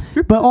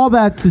 But all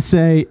that to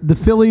say, the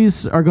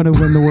Phillies are going to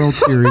win the World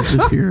Series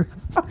this year.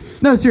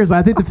 No, seriously,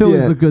 I think the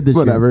Phillies Yeah, look good this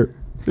year. whatever.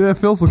 Yeah,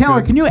 Phil's look Taylor,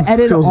 good. can you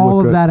edit Phil's all look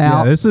of good. that Yeah,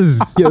 out? this is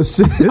Yo,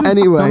 anyway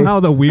anyway.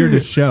 somehow the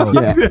weirdest show.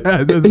 Yeah.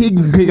 Yeah, this-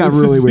 He got this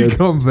really has weird.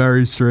 become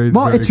very strange.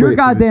 Well, very it's your quickly.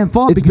 goddamn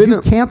fault It's because been you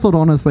a- canceled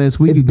on us last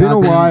week. It's you been a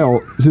goddamn- while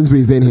since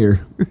we've been here.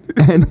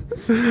 And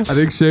I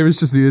think Seamus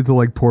just needed to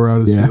like pour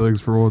out his Yeah.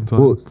 feelings for one time.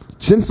 well,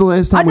 since the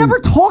last I time never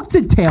talked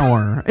to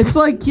Taylor. It's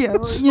like, you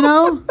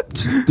know?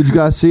 did you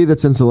guys see that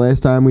since the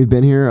last time we've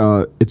been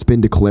here, it's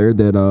been declared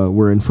that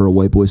we're in for a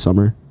white boy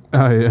summer.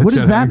 Yeah, What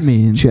does Chet that Hanks.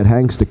 mean? Chet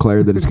Hanks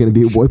declared that it's going to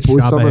be a white boy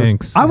Shabba summer.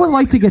 Hanks. I would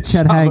like to get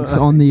Chet Hanks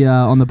on the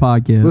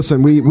podcast.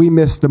 Listen, we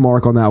missed the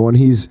mark on that one.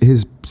 His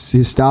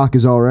stock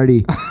is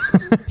already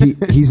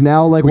he's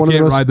now like We one of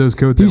can't those. ride those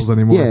coattails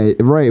anymore. Yeah,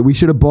 right. We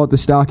should have bought the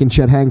stock in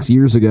Chet Hanks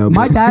years ago.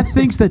 My dad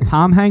thinks that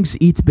Tom Hanks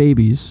eats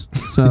babies.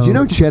 So Did you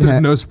know Chet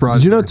Hanks? No surprise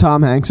Did you know there.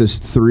 Tom Hanks has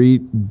 3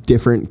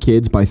 different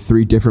kids by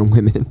 3 different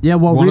women? Yeah,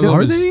 well, One of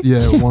Rita. them is,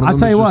 yeah, one of I'll them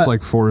tell is you just what.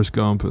 like Forrest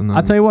Gump, and then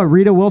I'll tell you what,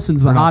 Rita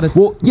Wilson's the hottest.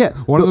 Well, yeah.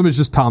 one of them is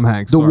just Tom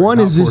Hanks. The sorry, one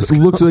not is just Forrest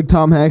Gump. looks like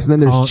Tom Hanks, and then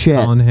there's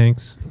Chet. Colin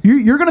Hanks.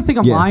 You're gonna think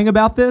I'm Yeah. lying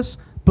about this,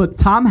 But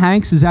Tom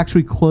Hanks is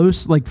actually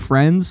close, like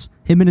friends.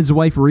 Him and his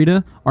wife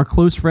Rita are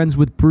close friends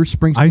with Bruce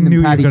Springsteen. I knew and you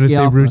were Patty going to say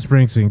Scialfa. Bruce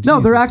Springsteen. No,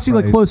 they're Jesus actually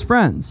like Christ. close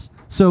friends.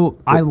 So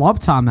I love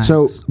Tom Hanks.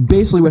 So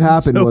basically, what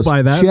happened So was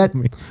by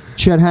that,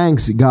 Chet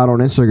Hanks got on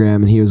Instagram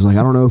and he was like,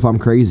 "I don't know if I'm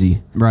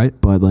crazy, right.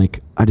 but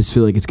like I just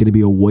feel like it's gonna be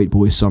a white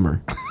boy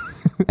summer."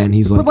 And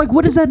he's like, But like,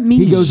 what does that mean?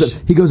 he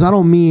goes, "I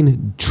don't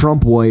mean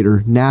Trump white or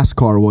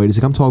NASCAR white." He's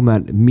like, "I'm talking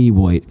about me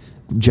white,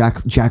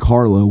 Jack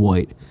Harlow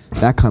white,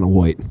 that kind of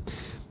white."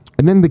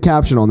 And then the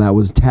caption on that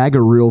was "Tag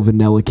a real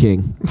Vanilla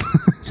King."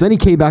 So then he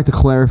came back to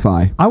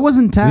clarify. I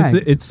wasn't tagged.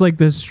 It's like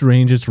the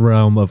strangest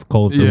realm of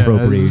cultural Yeah,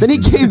 appropriation. Then he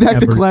came back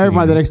to Ever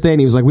clarify seen. the next day, and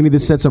he was like, "We need to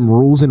set some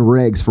rules and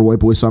regs for White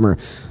Boy Summer."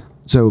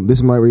 So this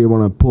is where you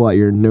want to pull out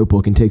your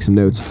notebook and take some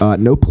notes.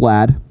 No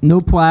plaid, no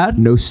plaid.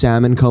 no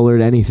salmon colored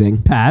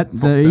anything. Pat,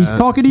 he's that.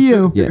 talking to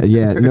you.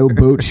 Yeah. No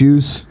boat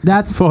shoes.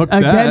 That's Fuck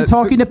again that.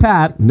 talking to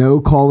Pat. No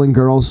calling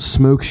girls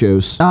smoke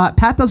shows.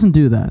 Pat doesn't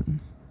do that.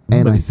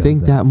 And Nobody I does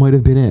think that might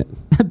have been it.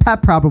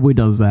 Pat probably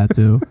does that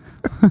too.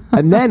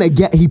 And then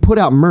again, he put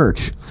out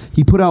merch.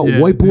 He put out Yeah,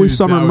 White Boy dude,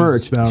 Summer that was-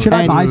 merch. that was- Should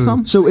I And buy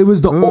some? So it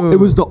was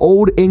the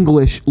old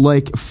English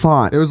like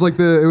font. It was like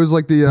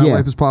the Yeah.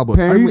 Life is Pablo.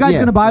 Par- Are you guys yeah.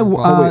 gonna buy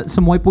Oh, wait.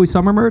 some White Boy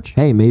Summer merch?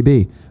 Hey,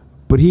 maybe.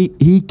 But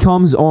he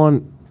comes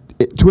on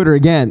Twitter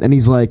again and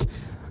he's like,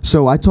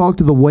 "So I talked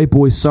to the White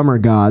Boy Summer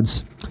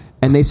gods,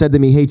 and they said to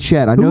me, 'Hey,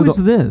 Chet, I know Who is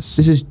this?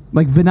 This is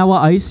like Vanilla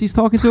Ice. He's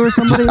talking to or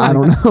somebody. I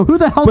don't know. Who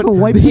the hell's But a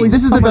White Boy?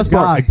 this is the Summer best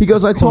part. god? He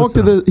goes,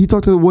 he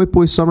talked to the White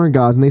Boy Summer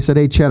gods, and they said,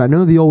 "Hey, Chet, I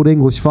know the old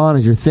English font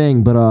is your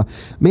thing, but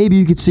maybe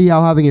you could see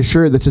how having a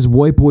shirt that says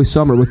White Boy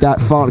Summer with that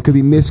font could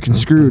be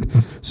misconstrued."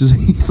 So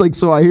he's like,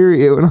 "So I hear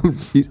you," and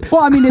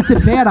Well, I mean, it's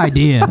a bad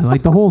idea.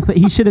 Like the whole thing.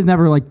 He should have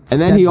never like. and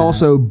then said he that.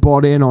 also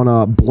bought in on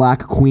a Black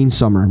Queen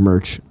Summer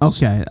merch.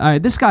 Okay, all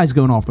right. This guy's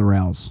going off the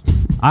rails.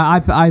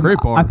 I Great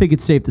bar. I think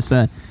it's safe to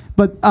say.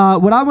 But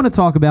what I want to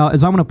talk about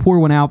is I want to pour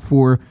one out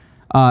for,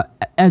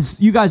 as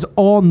you guys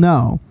all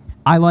know,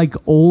 I like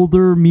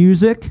older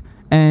music,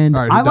 and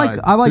All right, who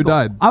I like Who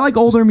died? I like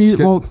older music.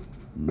 get- Well,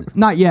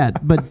 not yet,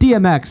 but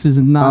DMX is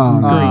not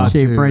in Oh, great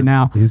shape dude. right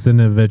now. He's in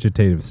a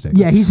vegetative state.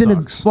 Yeah, he's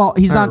Sucks.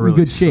 he's That not in really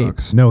good shape.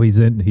 sucks. No, he's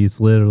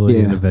literally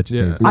in Yeah. a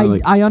vegetative Yeah. state. I,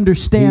 like, I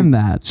understand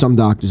that. Some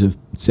doctors have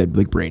said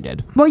like brain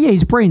dead. Well, yeah,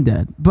 he's brain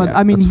dead. But Yeah,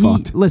 I mean, that's he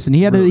fucked. listen.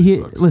 He had Really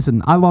a sucks.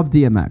 listen. I love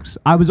DMX.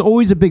 I was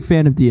always a big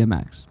fan of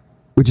DMX.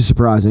 Which is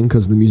surprising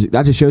because the music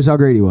that just shows how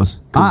great he was.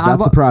 'Cause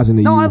that's surprising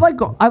that no, you.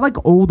 I like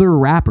older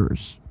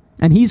rappers,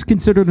 and he's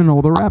considered an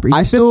older rapper. He's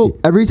I still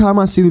 50. every time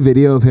I see the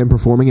video of him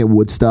performing at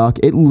Woodstock,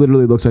 it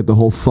literally looks like the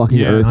whole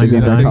fucking earth is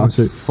at that 99.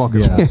 concert.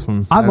 Fucking Yeah.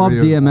 awesome. I That love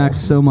video is DMX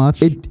awesome. so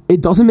much.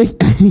 It doesn't make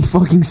any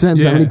fucking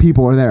sense how Yeah. many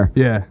people are there.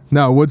 Yeah.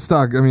 No,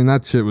 Woodstock. I mean,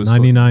 that shit was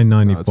 99,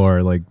 fucking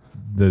 94, like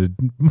the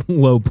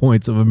low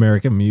points of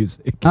American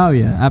music. Oh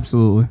yeah,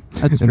 absolutely.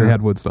 That's And true. they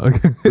had Woodstock.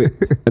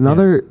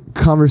 Another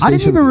conversation. I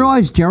didn't even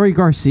realize Jerry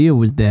Garcia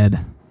was dead.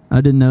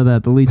 I didn't know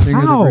that. The lead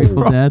singer How? of the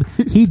Grateful Dead.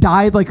 He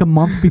died like a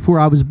month before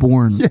I was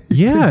born.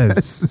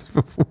 Yes.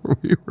 Before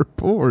we were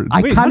born.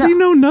 I Wait, how kind do you of.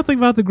 know nothing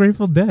about the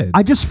Grateful Dead?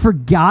 I just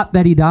forgot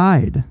that he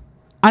died.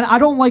 I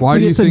don't like. Why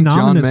the, do you think John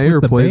synonymous with Mayer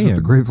the plays with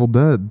the band. Grateful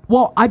Dead?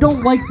 Well, I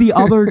don't like the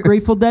other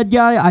Grateful Dead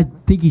guy. I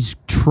think he's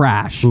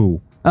trash. Who?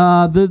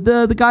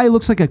 The guy who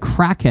looks like a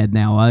crackhead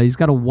now. He's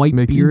got a white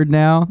Mickey? beard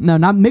now. No,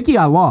 not Mickey.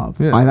 I love.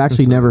 Yeah, I've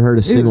actually never heard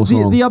a single the,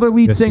 song. the other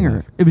lead Yes, you singer.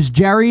 have. It was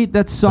Jerry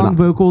that sung I-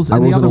 vocals, I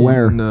and the wasn't other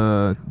aware. one.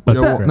 And, What's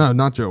Joe, that? no,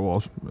 not Joe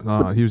Walsh.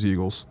 He was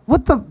Eagles.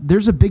 What the?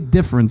 There's a big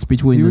difference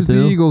between He the was two.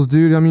 the Eagles,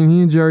 dude. I mean,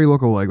 he and Jerry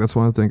look alike. That's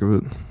why I think of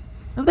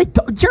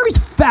it. Jerry's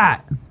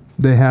fat.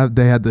 They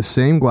had the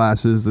same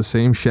glasses, the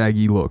same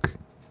shaggy look.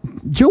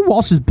 Joe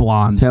Walsh is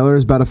blonde. Taylor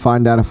is about to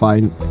find out if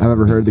I've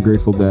ever heard the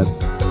Grateful Dead.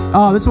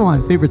 Oh, this is one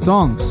of my favorite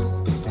songs.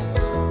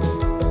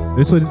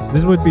 This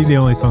would be the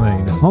only song that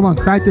you know. Hold on,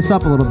 crank this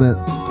up a little bit.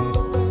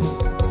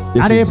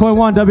 This is,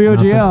 98.1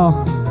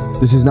 WOGL.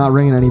 this is not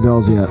ringing any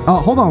bells yet. Oh,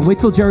 hold on. Wait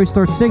till Jerry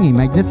starts singing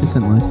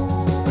magnificently.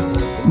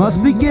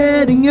 Must be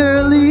getting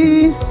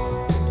early.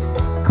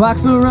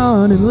 Clocks are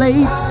running late.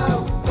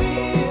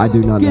 I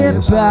do not know Get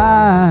this.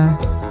 by.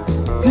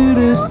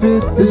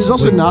 This is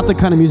also not the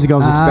kind of music I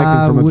was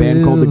expecting from a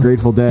band called the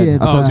Grateful Dead.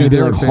 get I thought it was by. gonna be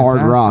they like were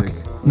hard rock.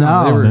 fantastic.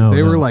 No. they were No, they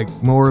no. were like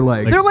more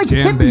like They're like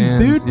jam hippies,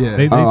 band. dude.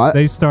 Yeah.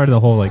 They started the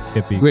whole like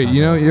hippie. Wait,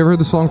 you ever heard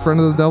the song "Friend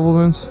of the Devil,"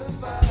 Vince?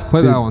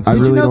 Play Dude, that one. I Did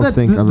really you know don't that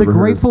think I've the ever heard.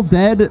 Grateful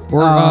Dead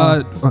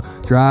Or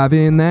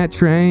driving that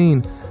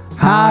train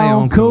high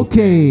on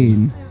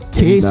cocaine?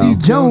 Casey No.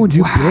 Jones,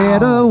 you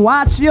better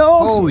watch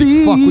your Holy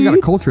speed. fuck, we got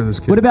to culture this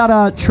kid. What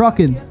about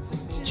trucking?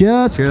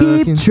 Just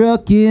Trucking. keep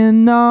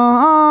trucking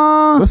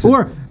on. Listen.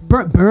 Or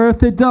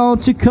Bertha,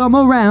 don't you come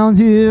around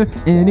here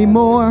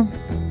anymore.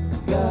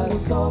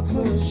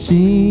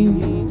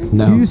 Machine,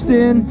 No.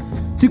 Houston,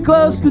 too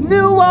close to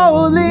New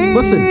Orleans.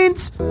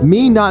 Listen.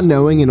 Me not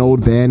knowing an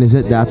old band is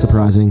it that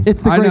surprising?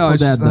 It's the I Grateful know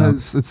it's, Dead,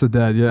 just, though. it's the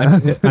Dead. Yeah.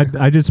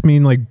 I just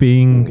mean like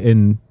being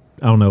in,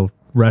 I don't know,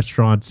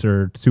 restaurants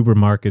or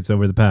supermarkets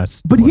over the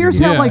past. But here's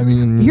how, Yeah, like, I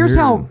mean, here's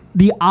you're- how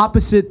the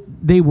opposite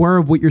they were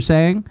of what you're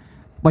saying.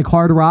 like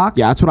hard rock.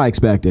 Yeah, that's what I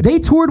expected. They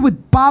toured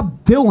with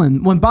Bob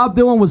Dylan when Bob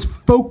Dylan was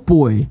folk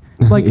boy.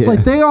 Like Yeah.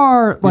 like they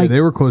are Yeah, like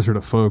they were closer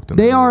to folk than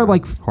they were are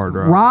like hard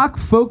rock.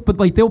 folk, but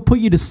like they'll put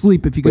you to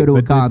sleep if you go to a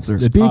But concert.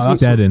 It's Speaking-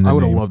 dead in the I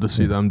would have name. loved to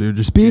see them, dude.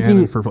 Just Speaking-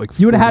 jamming for like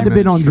You would've had 40 to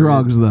been on minutes straight.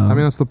 drugs, though. I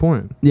mean, that's the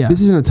point. Yeah.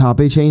 This isn't a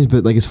topic change,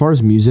 but like as far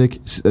as music,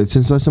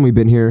 since last time we've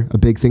been here, a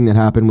big thing that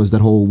happened was that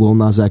whole Lil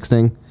Nas X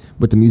thing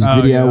with the music Oh,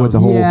 video yeah, with the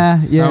that whole.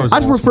 yeah. That was I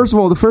just want first of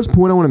all, the first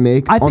point I want to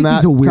make I on think that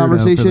he's a weirdo for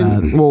conversation.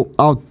 that.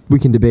 Well, we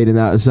can debate in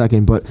that in a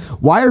second, but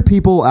why are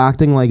people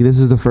acting like this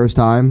is the first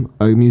time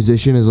a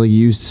musician has like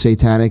used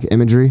satanic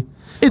imagery?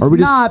 It's Are we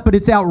just- not, but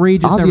it's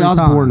outrageous every Ozzy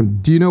Osbourne. time.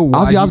 Do you know why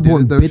Ozzy he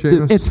Osbourne did it, bit though, the-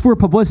 Seamus? It's for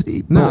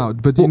publicity. No,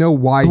 but do you know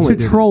why he to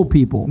did it? troll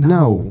people.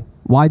 No.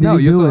 Why did No,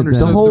 he you have do to it?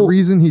 understand. then? The whole- the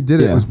reason he did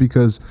it Yeah. was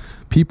because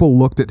people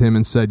looked at him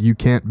and said, "You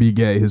can't be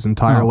gay." His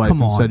entire Oh, life,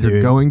 come and on, said, "You're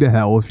dude. going to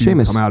hell if you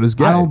Seamus, come out as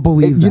gay." I don't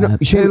believe You that. know,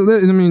 Shane-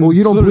 I mean, well,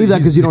 you don't literally, believe that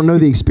because you don't know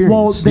the experience.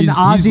 Well, then He's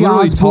Ozzy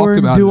literally talked Osbourne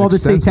about do it all the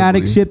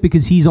satanic extensively. shit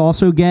because he's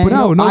also gay. But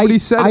No, No, nobody I-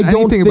 said I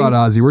don't anything think- about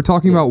Ozzy. We're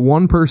talking about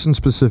one person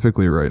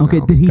specifically right Okay,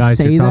 now. did he Guys,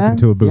 say you're talking that?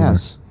 to a boomer.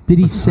 yes. Did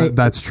he say?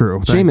 That's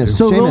true. Thank Seamus. you.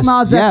 So Lil Seamus,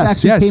 Nas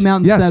X yes. actually came out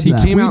and said he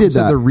that. came out Tweeted and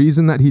said that. the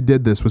reason that he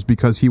did this was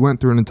because he went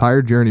through an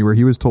entire journey where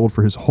he was told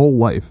for his whole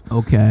life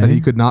Okay. that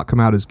he could not come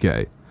out as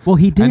gay. Well,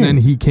 he did. And then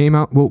he came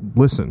out. Well,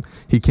 listen,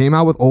 he came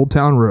out with Old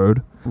Town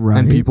Road, Right.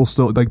 and people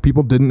still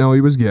people didn't know he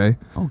was gay.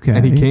 Okay.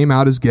 And he came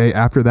out as gay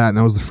after that, and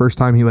that was the first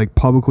time he like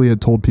publicly had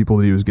told people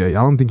that he was gay.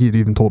 I don't think he'd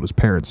even told his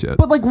parents yet.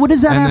 But like, what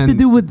does that And have to then-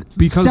 do with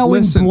because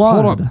selling listen,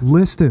 blood? hold up,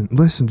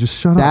 listen, just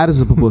shut That up.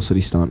 is a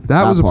publicity stunt.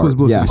 That was a part,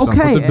 publicity yes. stunt.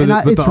 Okay, but the, and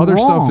but it's the other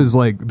wrong. stuff is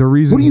like the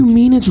reason. What do you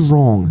mean it's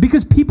wrong?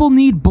 Because people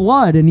need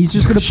blood, and he's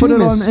just going to put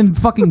it on Seamus. in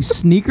fucking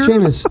sneakers.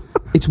 Seamus,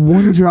 it's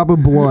one drop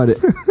of blood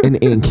and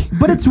ink.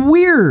 But it's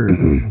weird.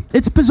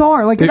 It's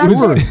bizarre. Like It that,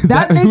 was-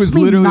 that it makes was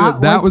me literally-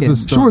 not that like was a him.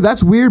 stunt. Sure,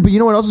 that's weird, but you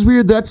know what else is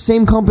weird? That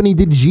same company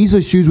did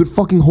Jesus shoes with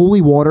fucking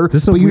holy water,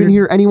 This is but you weird- didn't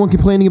hear anyone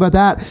complaining about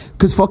that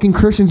because fucking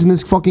Christians in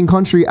this fucking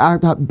country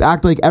act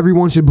like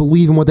everyone should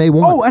believe in what they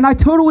want. Oh, and I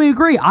totally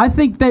agree. I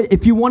think that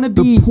if you want to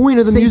be the point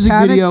of the music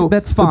satanic, video,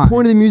 that's fine. The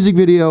point of the music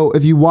video,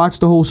 if you watch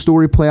the whole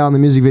story play out in the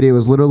music video,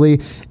 is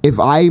literally, if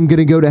I'm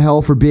gonna go to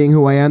hell for being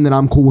who I am, then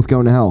I'm cool with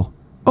going to hell.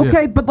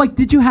 Okay, but like,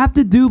 did you have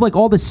to do like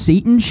all the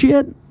Satan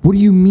shit? What do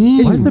you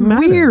mean? It's does it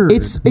matter? weird.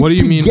 It's What do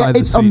you to mean by the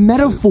It's a Satan shit?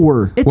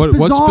 metaphor. It's what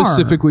bizarre.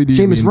 specifically do you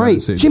Seamus, mean by right? the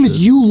same Seamus,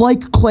 shit? you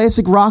like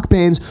classic rock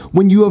bands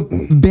when you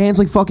have bands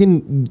like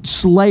fucking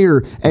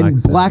Slayer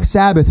and Black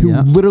Sabbath who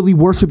Yeah. literally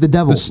worship the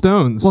devil. The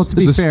Stones. Well, to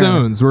be the fair,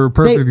 Stones were a they,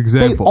 perfect they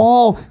example.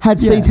 all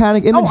had Yeah.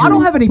 satanic imagery. Oh, I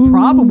don't have any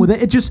problem with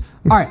it. It just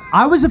all right.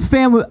 I was a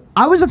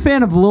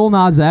fan of Lil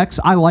Nas X.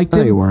 I liked No,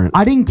 him. you weren't.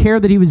 I didn't care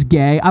that he was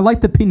gay. I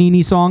liked the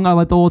Panini song. I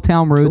liked the Old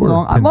Town Road Sure,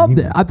 song. I loved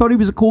Panini. it. I thought he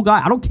was a cool guy.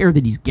 I don't care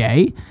that he's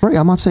gay. Right,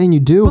 I'm not saying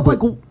you do,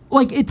 But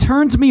like it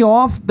turns me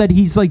off that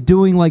he's like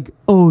doing like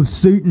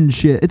Satan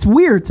shit. It's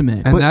weird to me.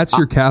 and but that's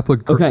your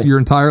Catholic, okay. your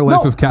entire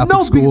life of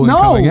Catholic school and no,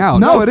 coming out.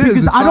 No, it is.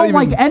 because It's I not don't even-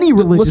 like any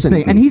religious Listen.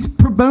 thing, and he's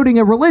promoting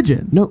a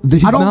religion. no,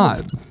 He's I don't-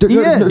 not. He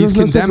is. He's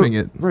such condemning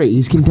it. Right,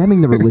 he's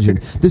condemning the religion.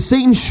 The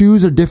Satan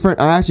shoes are different.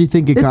 I actually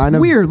think it It's kind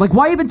of weird. Like,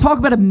 why even talk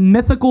about a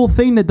mythical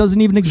thing that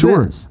doesn't even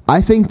Sure. exist?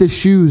 I think the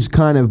shoes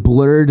kind of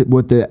blurred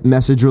what the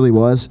message really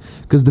was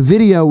because the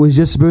video was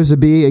just supposed to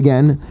be,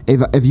 again,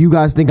 if you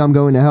guys think I'm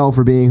going to hell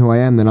for being who I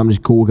am, then I'm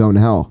just cool going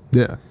to hell.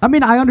 Yeah. I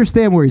mean, I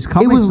understand where he's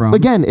coming It was, from.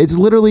 again, it's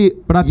literally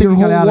But I think your we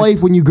got whole out of-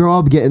 life when you grow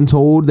up getting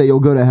told that you'll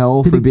go to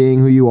hell Did for he- being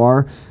who you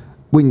are.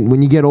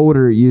 When you get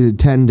older, you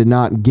tend to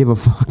not give a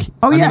fuck.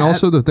 Oh I yeah. mean,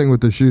 also the thing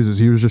with the shoes is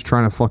he was just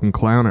trying to fucking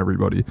clown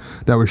everybody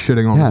that was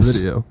shitting on Yes. the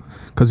video.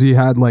 Because he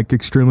had like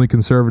extremely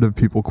conservative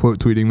people quote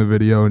tweeting the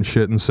video and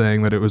shit and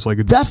saying that it was like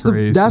a That's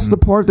disgrace. the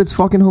part that's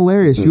fucking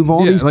hilarious. You have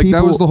all yeah, these like people.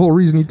 that was the whole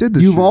reason he did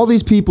this. You have all shit.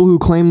 these people who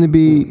claim to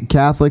be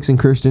Catholics and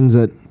Christians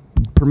that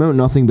promote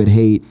nothing but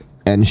hate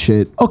and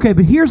shit. Okay,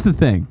 but here's the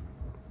thing.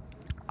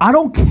 I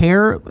don't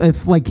care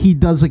if like he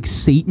does like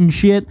Satan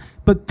shit,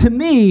 but to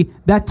me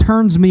that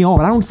turns me off.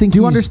 But I don't think Do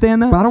you he's-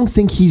 understand that? But I don't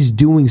think he's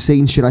doing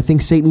Satan shit. I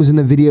think Satan was in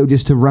the video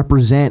just to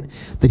represent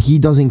that he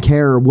doesn't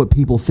care what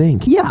people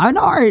think. Yeah, I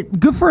know. All right,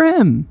 good for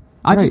him.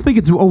 I just Right. think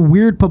it's a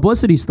weird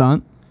publicity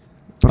stunt.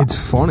 It's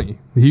funny.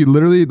 He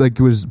literally like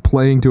was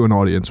playing to an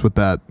audience with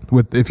that.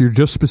 With if you're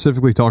just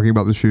specifically talking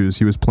about the shoes,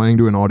 he was playing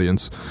to an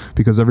audience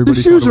because The everybody.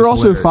 shoes thought it are was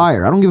also hilarious.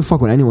 fire. I don't give a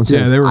fuck what anyone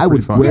says. Yeah, they were I would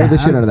pretty fire. wear the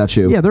Yeah, shit out of that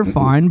shoe. Yeah, they're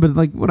fine, but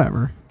like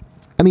whatever.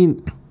 I mean,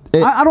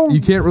 I don't. You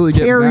can't really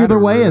get care mad either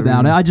over way it, I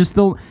about mean. it. I just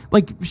don't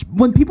like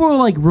when people are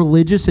like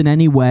religious in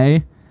any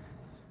way.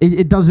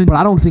 It doesn't. but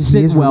I don't think sit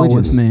he is well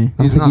religious. with me. I don't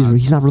He's think not.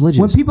 he's not religious.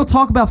 When people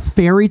talk about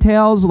fairy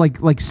tales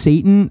like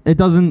Satan, it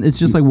doesn't. It's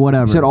just like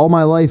whatever. he said all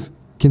my life,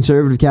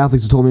 conservative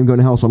Catholics have told me I'm going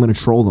to hell, so I'm going to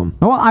troll them.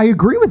 No, I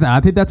agree with that. I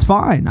think that's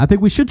fine. I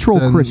think we should troll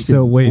Then- Christians.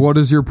 So wait, What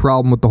is your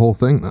problem with the whole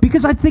thing then?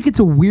 because I think it's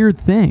a weird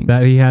thing.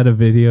 that he had a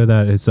video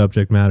that his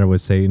subject matter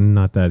was Satan,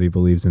 not that he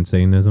believes in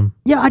Satanism.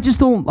 Yeah, I just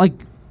don't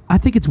like. I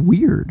think it's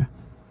weird.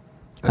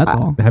 That's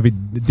all.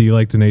 Do you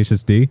like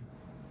Tenacious D?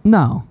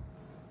 No.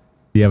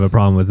 Do you have a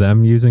problem with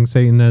them using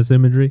Satan as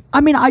imagery?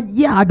 I mean,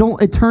 I don't.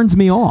 It turns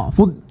me off.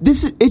 Well,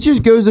 it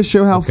just goes to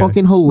show how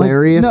fucking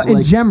hilarious. Like, no,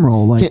 in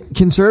general, like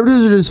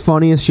conservatives are just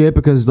funny as shit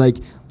because like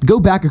go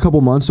back a couple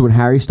months to when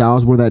Harry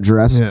Styles wore that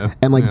dress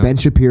and like Ben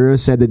Shapiro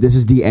said that this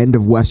is the end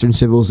of Western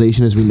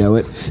civilization as we know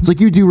it. It's like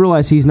you do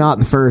realize he's not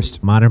the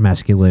first. Modern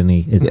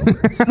masculinity is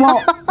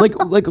Well, like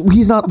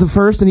he's not the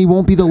first and he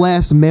won't be the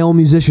last male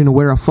musician to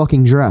wear a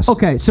fucking dress.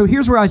 Okay, so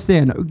here's where I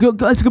stand.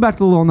 Let's go back to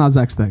the Lil Nas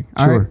X thing.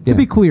 All Sure, right? To yeah.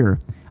 be clear,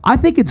 I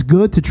think it's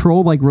good to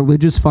troll like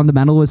religious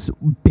fundamentalist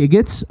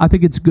bigots. I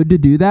think it's good to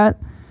do that.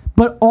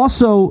 But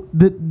also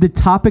the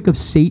topic of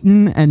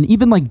Satan and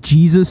even like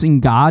Jesus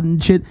and God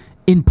and shit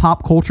in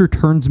pop culture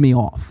turns me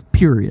off.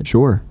 Period.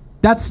 Sure.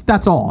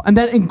 That's all. And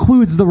that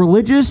includes the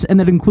religious and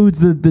that includes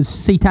the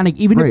satanic,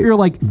 even if Right. you're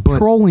like But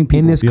trolling people.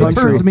 in this it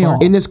country, turns me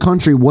off. in this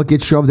country, what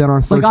gets shoved down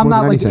our throats Like I'm more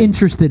not than like anything?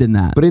 interested in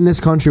that. But in this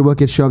country, what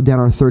gets shoved down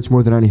our throats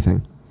more than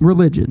anything?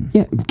 Religion.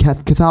 Yeah,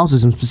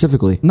 Catholicism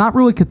specifically. Not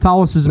really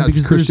Catholicism No,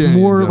 because there's Christianity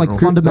in more like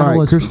general.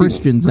 fundamentalist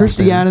Christians. out there.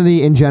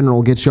 Christianity in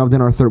general gets shoved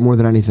in our throat more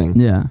than anything.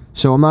 Yeah.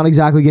 So I'm not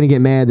exactly going to get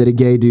mad that a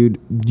gay dude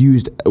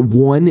used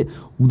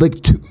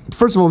two.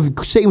 First of all,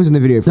 Satan was in the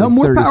video for No, like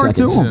more 30 power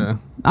seconds. to him. Yeah.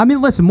 I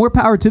mean, listen, more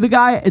power to the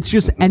guy. It's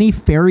just any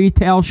fairy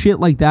tale shit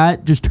like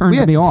that just turns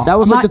Yeah, me off. that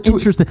was I'm like not the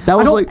interested. that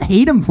was I don't like-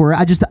 hate him for it.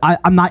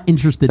 I'm not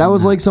interested. That in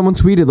was like someone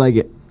tweeted,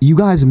 like, you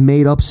guys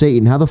made up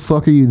Satan. How the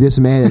fuck are you this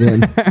mad at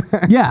him?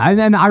 yeah, and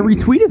then I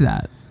retweeted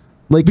that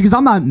Like, because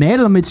I'm not mad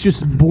at him. It's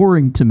just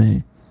boring to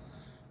me.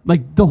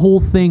 Like the whole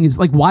thing is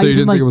like why So you even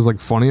didn't like think it was like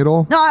funny at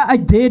all? no, I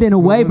did in a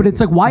way, but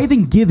it's like why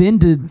even give in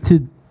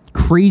to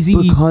crazy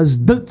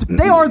Because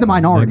they are the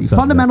minority. Next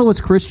subject.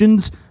 Fundamentalist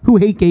Christians who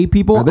hate gay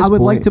people. At this I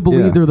would like point, to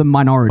believe yeah. they're the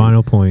minority.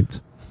 final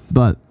point.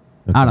 But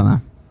I don't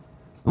know.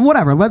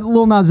 Whatever. Let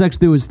Lil Nas X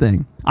do his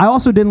thing. I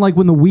also didn't like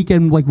when The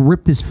Weeknd like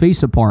ripped his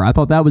face apart. I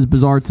thought that was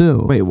bizarre too.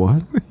 wait,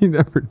 what? He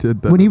never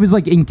did that. When he was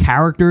like in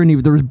character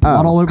and there was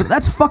blood all over.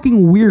 That's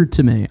fucking weird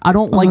to me. I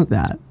don't like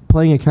that.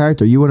 Playing a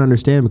character, you wouldn't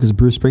understand because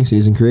Bruce Springsteen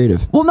isn't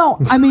creative. Well, no.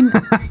 I mean,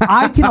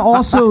 I can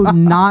also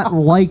not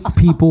like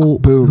people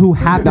Boom. who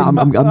happen. No, I'm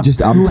who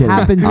kidding.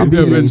 happen to I'm be.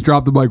 Yeah, kidding. Vince,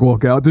 drop the mic,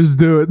 walk out. Just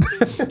do it.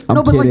 I'm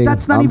No, but like kidding.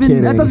 that's not I'm even.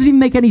 kidding. That doesn't even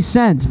make any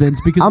sense, Vince.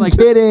 Because I'm like,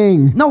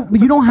 kidding. no,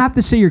 you don't have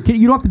to say you're kidding.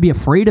 You don't have to be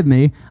afraid of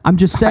me. I'm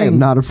just I saying. am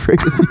not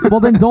afraid of you. Well,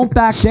 then don't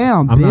back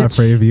down. I'm not bitch.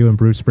 afraid of you, and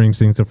Bruce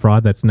Springsteen's a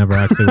fraud. That's never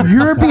actually.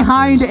 You're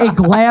behind a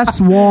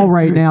glass wall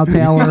right now,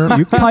 Taylor.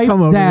 Pipe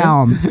come over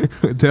down.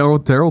 Taylor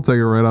will take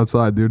it right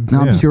outside, dude.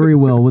 No, I'm Yeah. sure he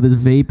will with his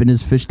vape and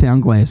his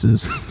Fishtown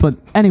glasses. But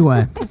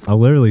anyway, I'll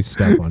literally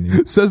step on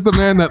you. Says the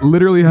man that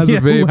literally has Yeah,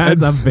 a vape, who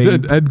has a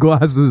vape. And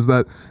glasses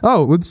that,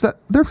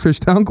 they're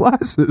Fishtown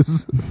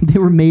glasses. they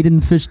were made in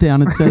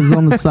Fishtown, it says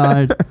on the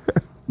side.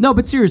 No,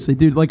 but seriously,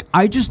 dude, like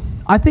I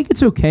think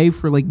it's okay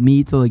for like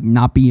me to like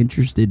not be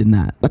interested in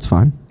that. That's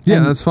fine. Yeah,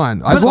 And- that's fine.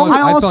 But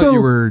I also thought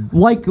you were.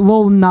 like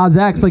Lil Nas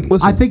X. Like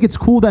Listen. I think it's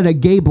cool that a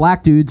gay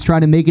black dude's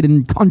trying to make it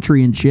in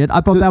country and shit.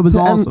 I thought that was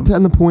awesome. To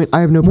end the point,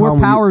 I have no More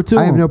problem. power to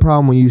I have him. no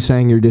problem when you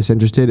saying you're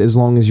disinterested as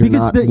long as you're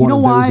Because not you one know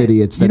of why those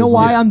idiots. you that know is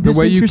why like- I'm The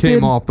way you disinterested.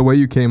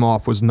 came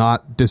off was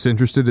not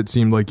disinterested. It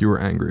seemed like you were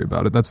angry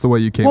about it. That's the way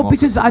you came Well, off.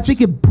 because I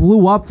think it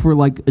blew up for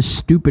like a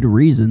stupid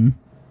reason.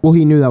 Well,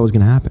 he knew that was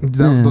going to happen.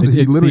 He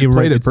It's literally the-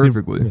 played it it's the-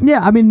 perfectly. Yeah,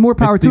 I mean, more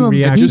power It's to the him.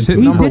 reaction just hit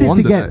He number did it one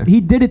to get today. he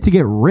did it to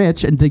get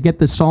rich and to get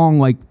the song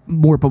like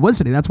more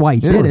publicity. That's why he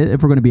did it.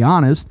 If we're going to be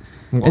honest,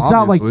 Well, it's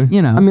not like obviously.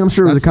 you know. I mean, I'm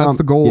sure it was That's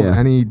the goal of yeah.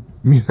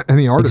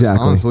 any artist,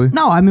 Exactly. honestly.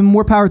 no, I mean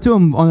more power to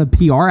him on a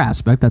PR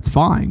aspect. That's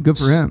fine. Good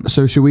for him.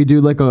 So should we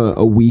do like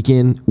a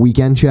weekend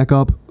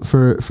checkup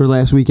for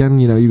last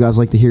weekend? You know, you guys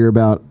like to hear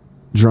about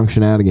drunk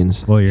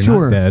shenanigans. Well, you're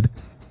Sure. not dead.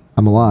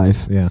 I'm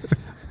alive. Yeah.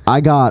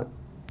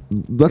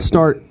 Let's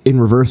start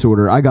in reverse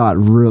order. I got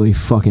really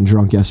fucking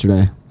drunk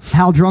yesterday.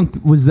 How drunk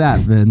was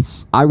that,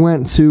 Vince? I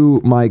went to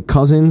my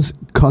cousin's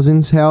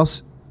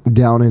house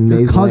down in Your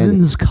Mays Landing.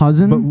 cousin's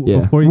cousin? But Yeah.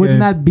 before you Wouldn't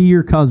get, that be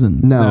your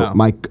cousin? No,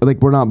 No.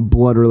 we're not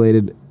blood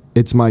related.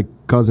 It's my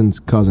cousin's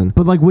cousin.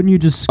 But like, wouldn't you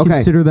just Okay.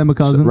 consider them a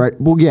cousin? So, right?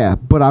 Well, yeah,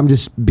 but I'm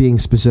just being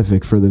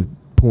specific for the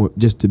point,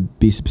 just to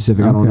be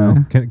specific. I don't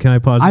Okay. know. can I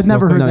pause? I've this real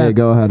never quick? heard No, yeah, that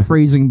go ahead.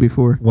 phrasing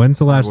before. When's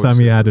the last I've time always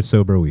you said had a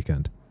sober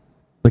weekend?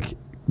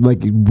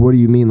 Like, what do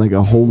you mean? Like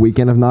a whole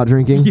weekend of not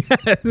drinking?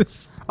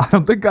 Yes. I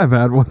don't think I've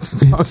had one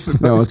since I was in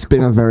high No, it's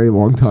been a very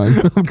long time.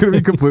 I'm gonna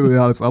be completely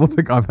honest. I don't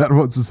think I've had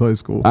one since high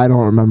school. I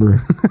don't remember.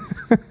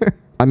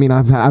 I mean,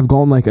 I've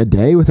gone like a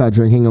day without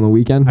drinking on the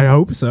weekend. I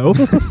hope so.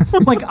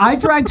 Like, I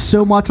drank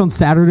so much on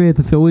Saturday at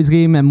the Phillies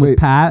game and with Wait.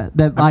 Pat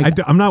that like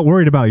I'm not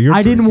worried about your.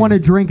 I didn't drinking. want to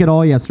drink at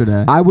all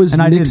yesterday. I was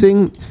And I didn't.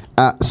 mixing.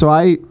 So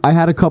I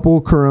had a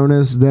couple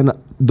Coronas. Then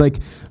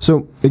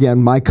so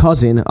again, my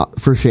cousin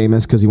for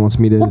Seamus because he wants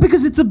me to. Well,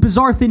 because it's a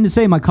bizarre thing to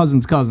say, my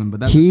cousin's cousin,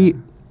 but that's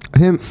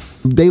him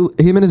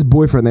and his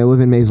boyfriend, they live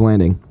in Mays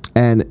Landing,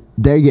 and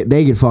they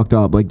get fucked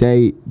up. Like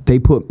they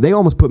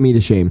almost put me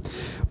to shame.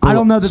 I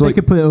don't know that So, they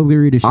could put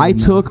O'Leary to shame. I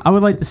though. took- I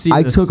would like to see.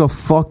 I this. took a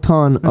fuck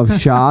ton of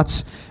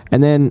shots,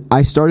 And then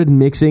I started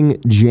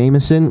mixing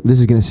Jameson. This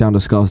is going to sound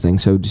disgusting,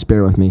 so just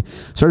bear with me.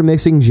 Started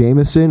mixing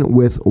Jameson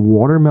with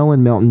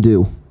watermelon Mountain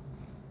Dew.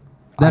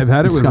 I've had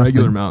it with disgusting.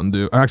 regular Mountain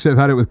Dew. Actually, I've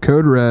had it with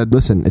Code Red.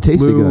 Listen, it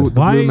tasted Blue, good. the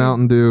Why- Blue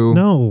Mountain Dew.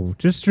 No,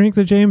 just drink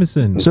the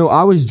Jameson. So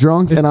I was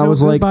drunk It's and I so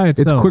was good like, by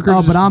it's itself. quicker.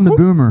 Oh, but I'm the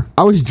boomer.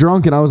 I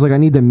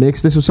need to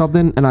mix this with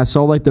something, and I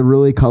saw like the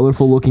really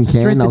colorful looking can,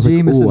 drink and I the was like,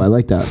 Jameson. ooh, I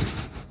like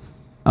that.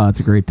 Oh,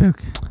 it's a great pick.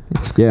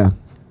 Yeah.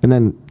 And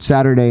then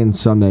Saturday and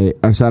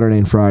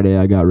Friday,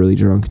 I got really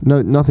drunk.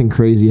 No, nothing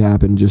crazy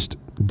happened. Just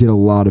did a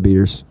lot of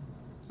beers.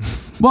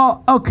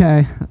 Well,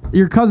 okay.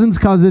 Your cousin's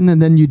cousin, and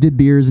then you did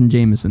beers and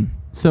Jameson.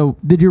 So,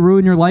 did you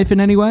ruin your life in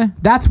any way?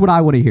 That's what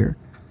I want to hear.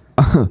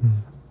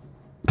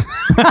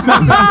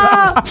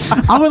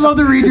 I would love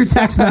to read your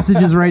text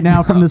messages right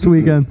now from this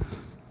weekend.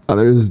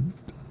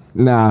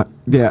 Yeah.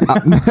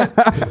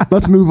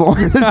 Let's move on.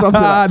 There's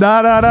something else.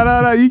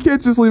 No. You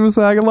can't just leave us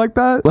hanging like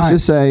that. Let's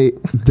just say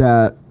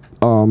that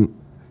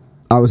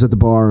I was at the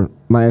bar.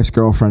 My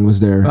ex-girlfriend was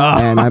there,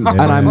 and I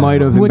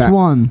might have Which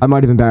one? I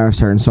might have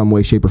embarrassed her in some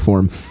way, shape, or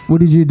form.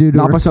 What did you do to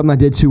Not her? by something I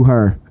did to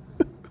her.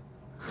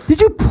 Did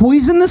you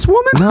poison this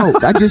woman? No,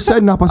 I just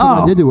said not by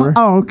something I did to her.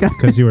 Oh, okay.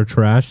 Because you were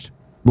trashed.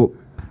 Well,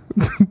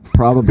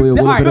 probably a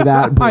little bit of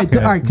that. But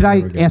All right. Could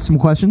I ask some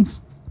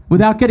questions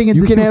without getting into?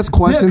 you can ask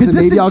questions,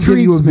 and maybe I'll give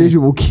you a intrigues me.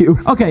 visual cue.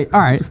 Okay,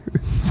 all right,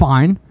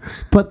 fine.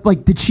 But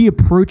like, did she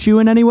approach you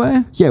in any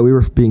way? Yeah, we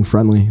were being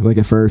friendly, like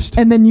at first.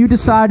 And then you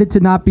decided to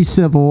not be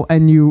civil,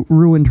 and you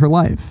ruined her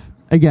life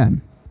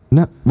again.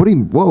 No, what do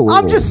you? Whoa!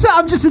 I'm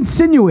just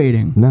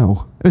insinuating,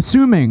 No,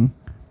 assuming.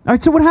 All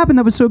right, so what happened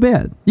that was so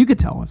bad? You could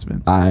tell us,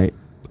 Vince. I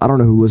don't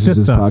know who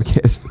listens to just this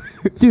us.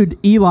 podcast. Dude,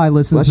 Eli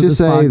listens Let's to just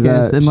this say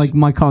podcast, that and like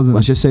my cousin.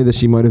 Let's just say that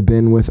she might have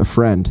been with a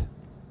friend,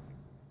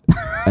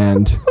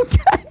 and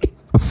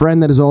a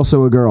friend that is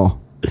also a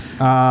girl.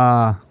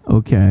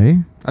 Okay.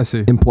 I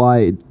see.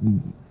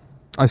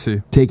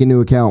 Take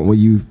into account what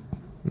you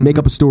make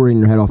up a story in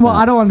your head off. Well, that.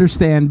 I don't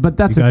understand, but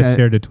that's You guys okay.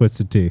 shared a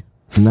twisted tea.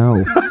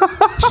 No,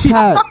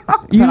 Pat,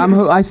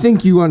 I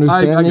think you I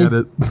understand. get me.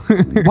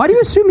 it. Why do you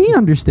assume he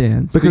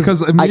understands?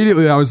 Because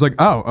immediately I was like,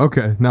 oh,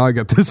 okay, now I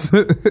get this.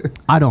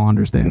 I don't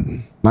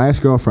understand. My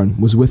ex-girlfriend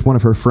was with one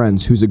of her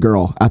friends who's a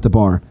girl at the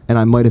bar, and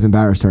I might have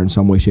embarrassed her in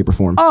some way, shape, or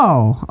form.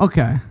 Oh,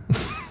 okay.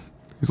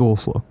 He's a little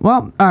slow.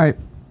 Well, all right.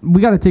 We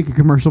got to take a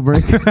commercial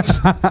break.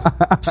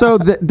 So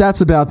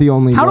that's about the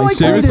only. How do I life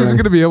call James this? isn't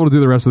going to be able to do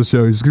the rest of the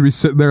show. He's going to be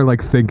sitting there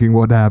like thinking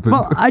what happened.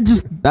 Well, I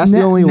just That's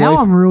the only now life-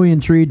 I'm really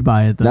intrigued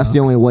by it. Though. That's the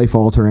only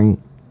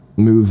life-altering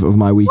move of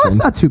my Well, weekend.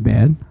 that's not too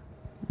bad.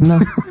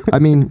 No, I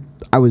mean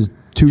I was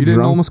too you didn't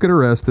drunk. almost get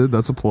arrested.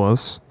 That's a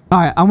plus. All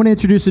right, I want to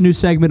introduce a new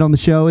segment on the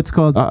show. It's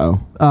called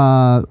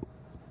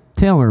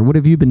Taylor. What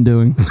have you been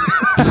doing?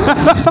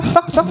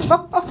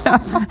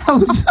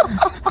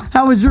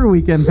 How was your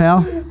weekend,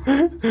 pal?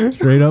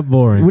 Straight up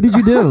boring. What did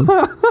you do?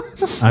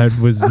 I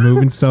was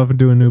moving stuff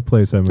into a new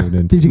place I moved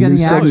into. Did you get New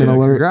any segment action?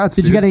 alert. Congrats,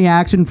 Did you get any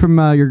action from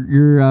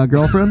your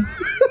girlfriend?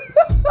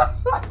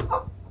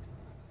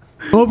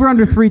 Over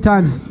under 3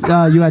 times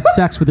you had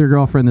sex with your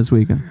girlfriend this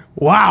weekend.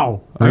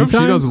 Wow. I Three hope she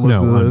times? doesn't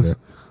listen No, to this.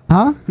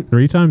 Huh?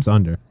 3 times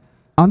under.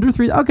 Under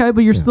 3? Okay,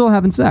 but you're still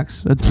having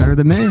sex. That's better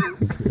than me.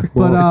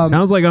 Well, but it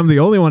sounds like I'm the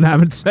only one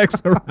having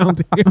sex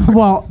around here.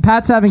 well,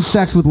 Pat's having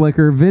sex with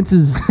liquor. Vince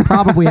is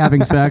probably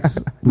having sex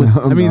with.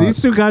 I mean,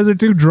 these two guys are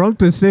too drunk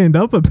to stand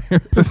up,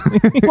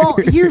 apparently. Well,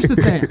 here's the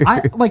thing.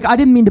 I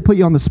didn't mean to put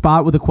you on the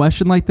spot with a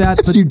question like that.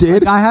 Yes, but you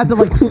did. I had to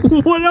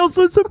What else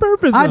is the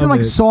purpose I had to of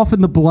it?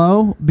 soften the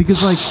blow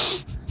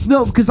because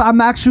because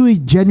I'm actually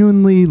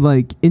genuinely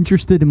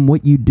interested in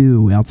what you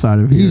do outside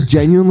of here. He's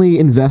genuinely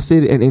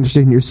invested and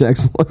interested in your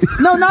sex life.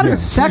 No, not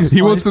his sex. He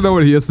life. wants to know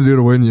what he has to do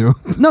to win you.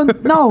 No.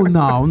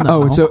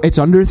 Oh, it's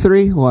under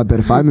 3. Well, I bet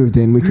if I moved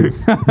in, we could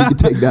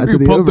take that to You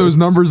the pump over. those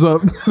numbers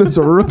up. That's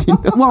a rookie.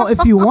 Well,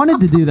 if you wanted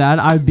to do that,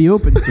 I'd be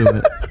open to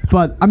it.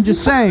 But I'm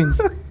just saying,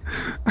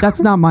 that's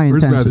not my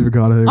Where's intention.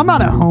 Matthew McConaughey? I'm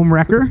not a home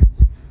wrecker.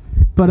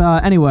 But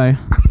anyway,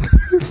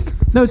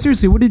 no,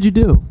 seriously, what did you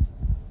do?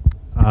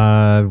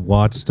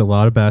 Watched a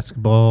lot of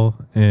basketball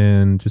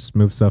and just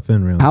moved stuff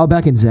in, really. How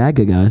about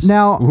Gonzaga, guys?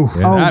 Now,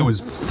 That was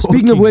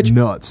Speaking of fucking which-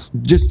 nuts.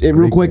 Just real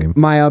Great quick, game.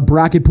 my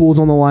bracket pool's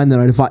on the line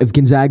tonight. If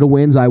Gonzaga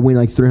wins, I win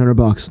like $300.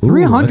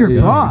 $300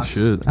 yeah, bucks.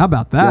 shit. How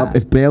about that? Yep,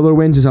 if Baylor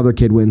wins, this other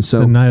kid wins. It's a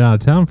So night out of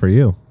town for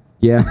you.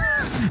 yeah.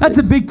 That's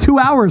a big 2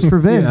 hours for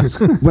Vince.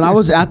 When I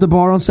was at the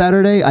bar on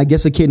Saturday, I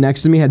guess a kid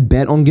next to me had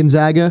bet on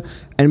Gonzaga,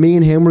 and me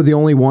and him were the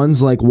only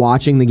ones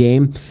watching the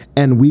game,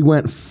 and we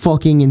went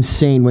fucking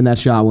insane when that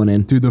shot went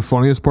in. Dude, the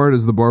funniest part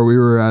is the bar we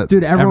were at.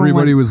 Dude, everyone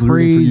everybody went was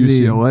rooting for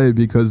crazy. UCLA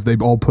because they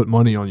all put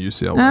money on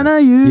UCLA. And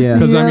I UCLA, Yeah.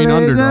 'Cause, I mean,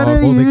 underdog,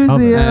 gotta well, they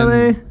covered.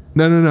 UCLA.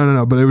 And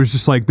no. But it was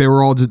just they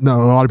were all just a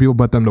lot of people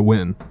bet them to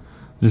win,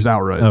 just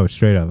outright. Oh,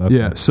 straight up. Okay.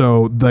 Yeah.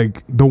 So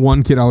the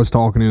one kid I was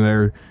talking to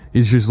there,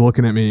 he's just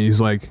looking at me.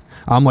 He's like,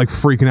 I'm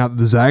freaking out that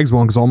the Zags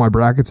won because all my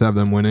brackets have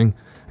them winning,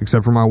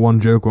 except for my one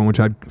joke one, which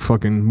had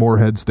fucking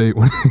Moorhead State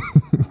winning.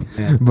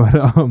 But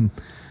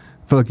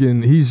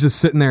fucking, he's just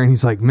sitting there and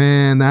he's like,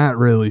 man, that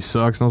really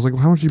sucks. And I was like,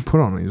 well, how much did you put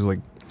on it? He was like,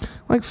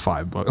 Like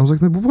 $5. I was like,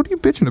 what are you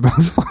bitching about?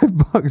 It's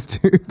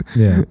 $5, dude.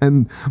 Yeah.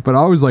 But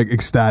I was like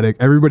ecstatic.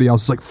 Everybody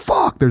else is like,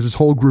 fuck. There's this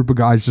whole group of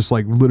guys just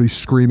like literally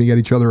screaming at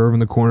each other over in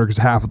the corner because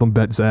half of them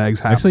bet Zags.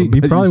 Half Actually, of them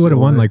you bet probably would have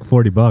won UCLA. like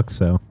 $40.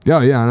 So Yeah,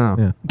 I know.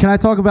 yeah. Can I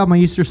talk about my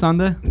Easter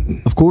Sunday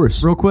Of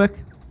course. real quick?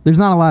 There's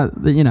not a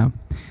lot that,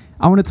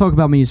 I want to talk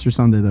about my Easter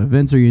Sunday though.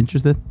 Vince, are you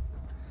interested?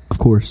 Of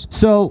course.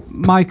 So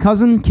my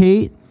cousin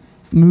Kate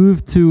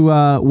moved to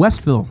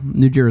Westville,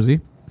 New Jersey,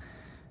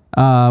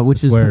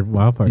 which is where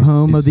Wildfire used to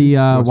home be. of the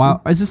Westview?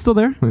 Wild. Is it still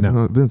there? Wait,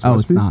 No. Vince, Oh,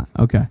 it's Westview? not.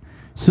 Okay.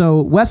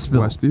 So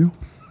Westville. Westview?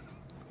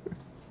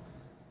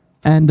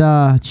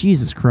 And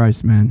Jesus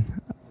Christ, man,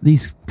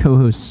 these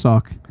co-hosts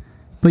suck.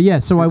 But yeah,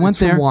 so I went It's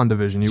from there.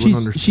 WandaVision. You wouldn't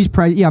understand. She's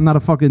probably I'm not a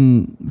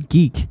fucking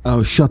geek,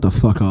 Oh, shut the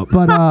fuck up.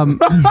 but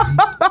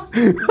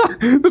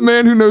The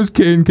man who knows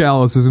Kane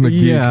Callis isn't a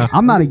geek. Yeah.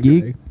 I'm not a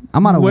geek.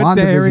 I'm not a Went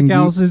to Eric WandaVision geek.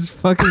 Ellis's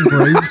fucking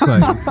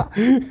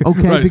gravesite.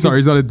 Okay, Right, because sorry,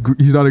 he's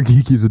not a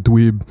geek, he's a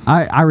dweeb.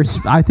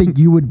 I think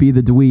you would be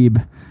the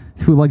dweeb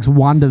who likes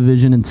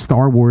WandaVision and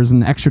Star Wars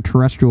and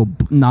extraterrestrial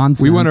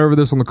nonsense. We went over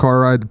this on the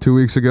car ride 2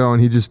 weeks ago,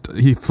 and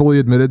he fully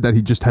admitted that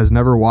he just has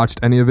never watched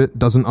any of it,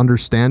 doesn't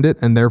understand it,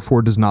 and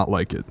therefore does not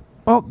like it.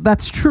 Well,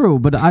 that's true,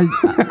 but You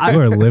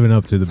are living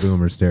up to the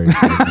boomer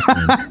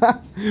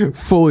stereotype.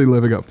 Fully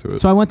living up to it.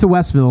 So I went to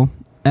Westville,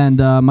 and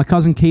my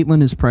cousin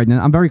Caitlin is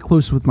pregnant. I'm very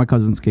close with my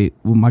cousin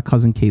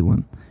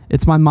Caitlin.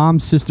 It's my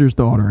mom's sister's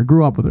daughter. I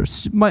grew up with her.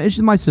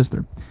 She's my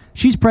sister.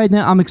 She's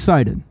pregnant. I'm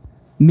excited.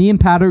 Me and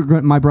Pat,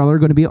 my brother, are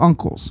going to be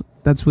uncles.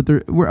 That's what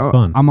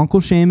fun. I'm Uncle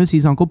Seamus.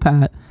 He's Uncle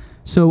Pat.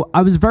 So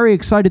I was very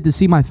excited to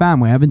see my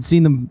family. I haven't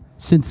seen them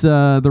since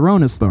the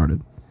Rona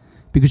started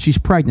because she's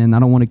pregnant. And I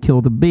don't want to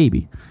kill the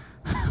baby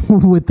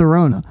with the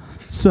Rona.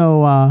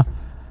 So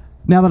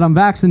now that I'm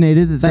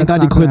vaccinated, Thank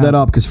God you cleared that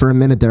up, because for a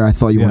minute there I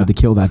thought you Yeah. wanted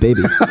to kill that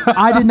baby.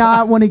 I did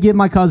not want to give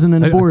my cousin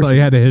an I abortion. thought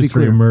you had a to be history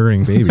clear. of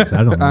murdering babies.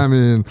 I don't know. I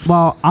mean,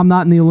 Well, I'm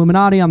not in the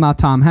Illuminati. I'm not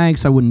Tom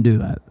Hanks. I wouldn't do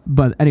that.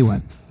 But anyway.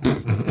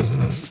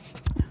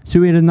 So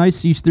we had a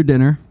nice Easter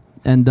dinner.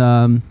 And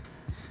yeah,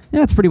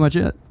 that's pretty much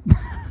it.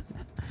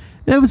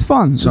 It was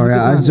fun. It was a Sorry, good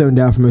I time. zoned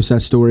out for most of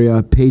that story.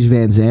 Paige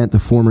Van Zant, the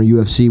former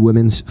UFC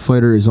women's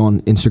fighter, is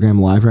on Instagram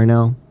Live right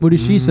now. What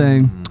is she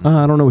saying?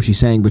 I don't know what she's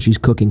saying, but she's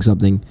cooking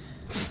something,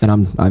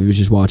 and I was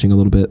just watching a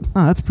little bit.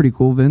 Oh, that's pretty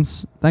cool,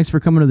 Vince. Thanks for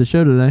coming to the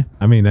show today.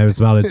 I mean, that was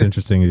about as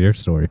interesting as your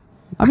story.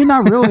 I mean,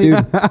 not really. Dude,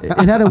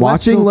 it had a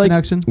Watching Westville like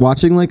connection.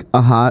 watching like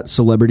a hot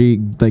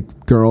celebrity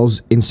like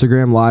girl's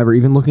Instagram Live, or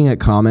even looking at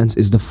comments,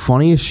 is the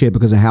funniest shit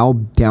because of how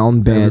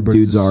down bad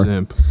everybody's dudes a are.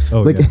 simp.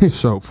 Oh, Like- yeah.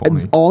 So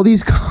funny. And all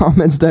these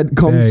comments that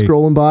come Hey.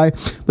 scrolling by,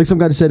 like some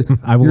guy just said,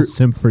 I will "You're-"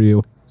 simp for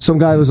you. some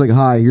guy was like,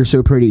 "Hi, you're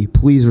so pretty.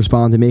 Please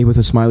respond to me," with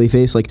a smiley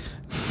face. Like,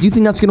 you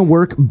think that's gonna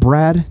work,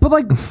 Brad? But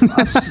like,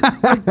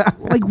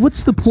 like,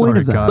 what's the point Sorry,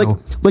 of that? Kyle.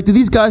 Like, do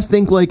these guys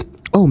think like,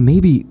 oh,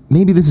 maybe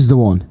this is the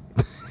one?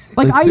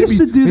 Like I used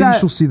to do maybe that.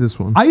 she'll see this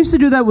one. I used to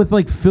do that with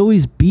like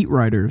Philly's beat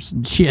writers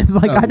and shit.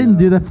 Like I didn't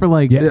do that for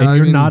like. Yeah, Yeah, and I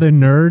you're mean- not a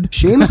nerd.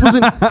 Seamus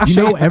wasn't. You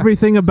know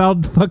everything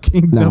about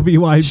fucking No.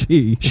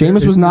 WIP.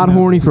 Seamus was not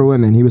horny for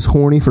women. He was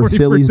horny for Horny for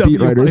Phillies beat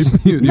WIP.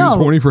 writers. He was No.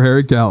 horny for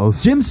Harry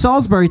Callis. Jim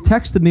Salisbury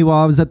texted me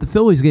while I was at the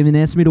Phillies game and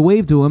asked me to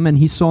wave to him, and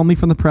he saw me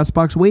from the press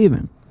box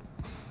waving.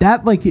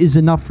 That like is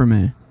enough for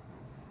me.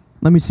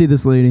 Let me see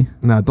this lady.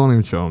 Nah, don't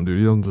even show him, dude.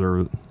 He doesn't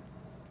deserve it.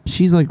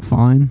 She's like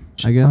fine,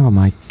 I guess. Oh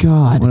my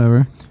god.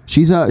 Whatever.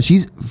 She's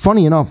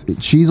funny enough.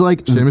 She's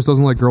like Seamus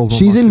doesn't like girls. more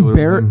she's in muscular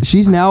bare. than him.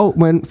 She's now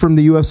went from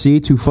the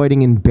UFC to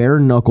fighting in bare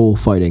knuckle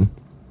fighting,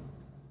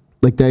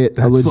 like a That's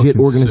legit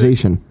fucking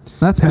organization,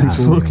 That's pretty That's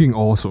cool. fucking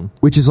awesome.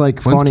 which is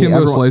like When's funny. Kimbo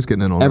Everyone, Slice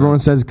getting in on everyone that?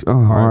 says, "Oh,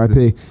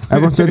 R.I.P."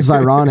 Everyone says it's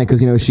ironic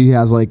because she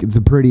has like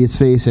the prettiest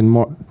face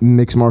in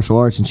mixed martial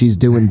arts, and she's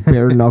doing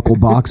bare knuckle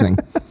boxing.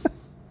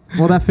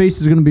 Well, that face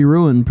is going to be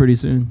ruined pretty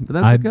soon. But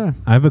that's okay.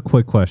 I have a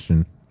quick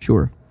question.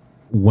 Sure.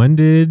 When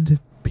did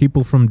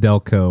people from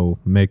Delco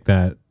make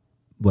that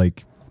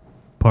like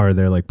part of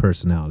their like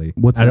personality?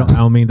 What's I that?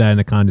 don't mean that in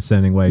a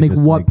condescending way. Make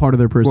just what like, part of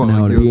their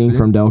personality? you- Being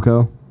from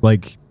Delco,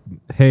 like,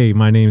 hey,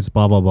 my name's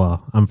blah blah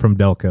blah. I'm from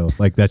Delco.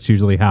 Like that's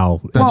usually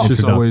how. That's Well-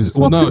 just always.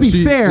 Well, Well, to no,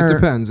 be fair- it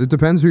depends. It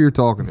depends who you're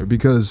talking to.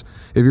 Because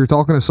if you're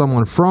talking to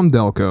someone from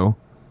Delco,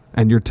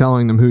 and you're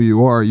telling them who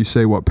you are, you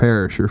say what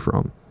parish you're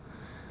from.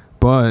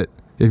 But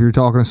if you're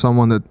talking to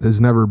someone that has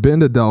never been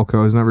to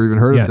Delco, has never even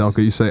heard Yes. of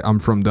Delco, you say I'm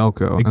from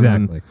Delco.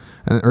 Exactly.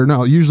 Or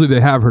no, usually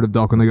they have heard of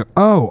Delco, and they go,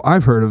 "Oh,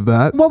 I've heard of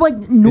that." Well,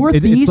 like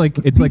Northeast,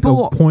 it's like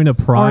people a point of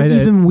are pride.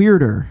 even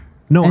weirder.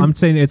 No, and- I'm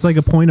saying it's like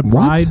a point of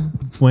What? pride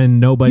when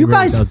nobody. You really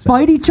guys does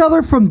fight that. each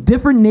other from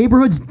different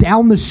neighborhoods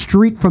down the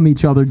street from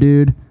each other,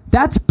 dude.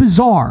 That's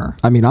bizarre.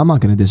 I mean, I'm not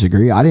going to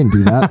disagree. I didn't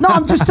do that. No,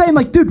 I'm just saying,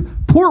 like, dude,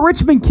 Port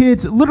Richmond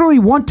kids literally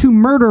want to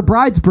murder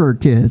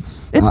Bridesburg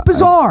kids. It's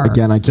bizarre.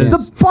 Again, I can't.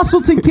 The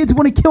Bustleton kids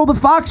want to kill the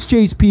Fox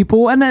Chase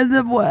people, and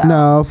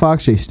No,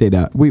 Fox Chase stayed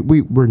out.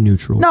 We're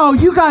neutral. no,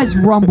 you guys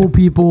rumble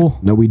people.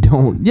 No, we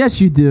don't.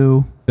 Yes, you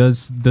do.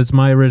 Does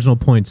my original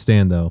point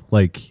stand though?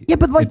 Like Yeah,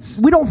 but like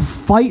it's- we don't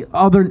fight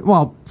other.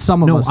 Well,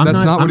 some of no, us. I'm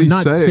That's not what I'm he's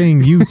not saying.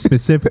 saying you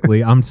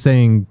specifically. I'm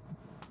saying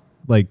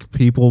like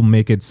people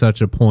make it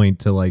such a point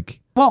to like.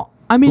 Well,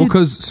 I mean, Well,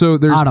 because so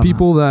there's I don't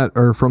people that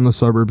are from the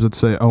suburbs that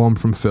say, "Oh, I'm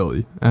from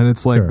Philly," and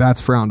it's like Sure. that's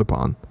frowned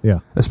upon, Yeah.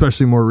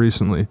 especially more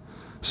recently.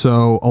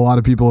 So a lot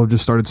of people have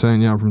just started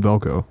saying, "Yeah, I'm from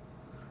Delco,"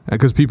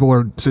 because people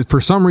are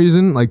for some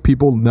reason like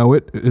people know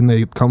it and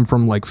they come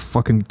from like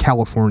fucking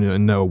California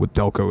and know what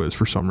Delco is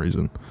for some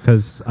reason.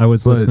 Because I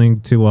was But- listening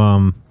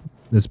to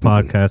this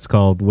podcast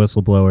called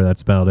Whistleblower.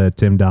 That's about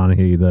Tim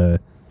Donaghy, the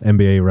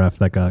NBA ref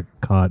that got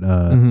caught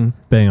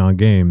betting on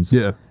games.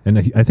 Yeah.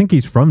 And I think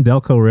he's from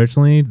Delco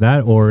originally.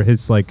 That or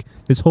his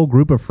whole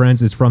group of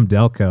friends is from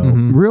Delco.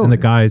 Really? And the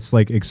guy's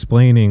like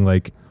explaining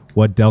like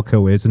what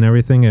Delco is and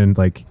everything, and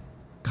like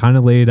kind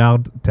of laid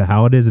out to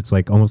how it is. It's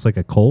like almost like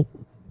a cult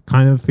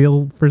kind of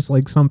feel for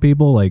like some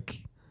people. Like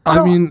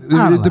I mean,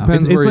 I don't it know.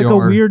 depends it's where like you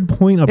are. a weird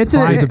point of it's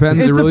pride. a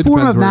depends- it it's really a form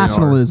depends of where you are.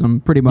 nationalism,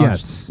 pretty much.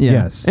 Yes, Yeah.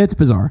 yes. It's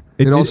bizarre.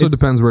 It also it's-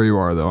 depends where you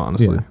are, though.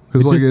 Honestly, Yeah.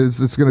 because It like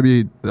just- it's going to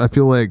be. I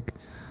feel like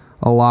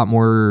a lot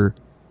more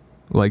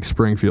like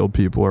Springfield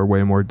people are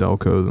way more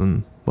Delco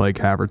than like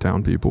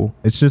Havertown people.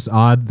 It's just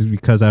odd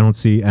because I don't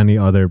see any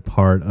other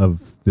part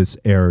of this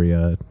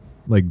area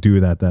like do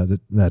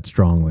that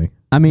strongly.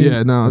 I mean,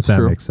 Yeah, no, If it's that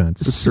true. makes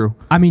sense. It's true.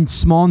 I mean,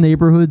 small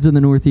neighborhoods in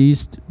the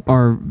Northeast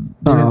are.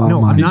 Oh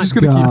no, my I'm You're not, just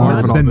gonna keep I'm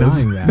harping not on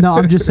this. denying that. No,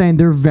 I'm just saying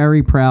they're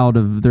very proud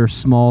of their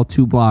small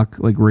 2-block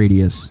like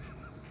radius.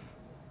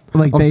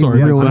 Like I'm they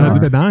sorry, really I'm are.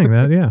 not denying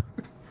that. Yeah.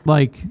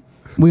 Like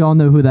we all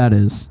know who that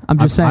is. I'm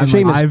just saying.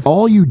 I'm- like, Seamus,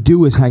 all you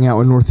do is hang out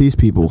with Northeast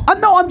people.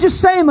 no, I'm just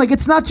saying. Like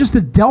it's not just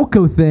a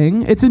Delco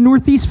thing. It's a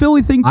Northeast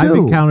Philly thing too. I've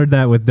encountered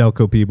that with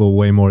Delco people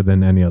way more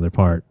than any other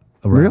part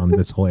around Really?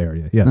 this whole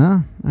area. Yes.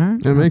 All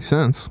right. It makes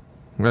sense.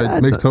 That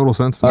It makes total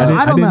sense to me.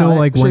 I I don't didn't know know.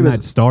 like when Seamus,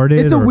 that started.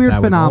 it's a or if weird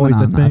that was always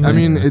a phenomenon, thing. I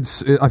mean,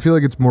 or- I feel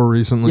like it's more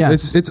recently.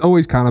 Yes. It's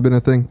always kind of been a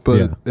thing,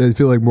 but I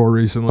feel like more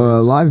recently.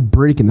 it's- Live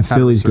break in the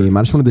Phillies game.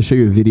 I just wanted to show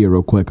you a video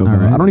real quick. Of, All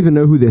right. I don't even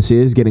know who this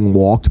is getting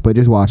walked, but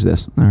just watch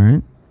this. All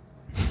right.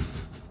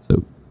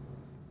 So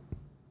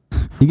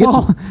he gets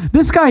Well,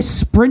 this guy's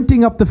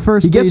sprinting up the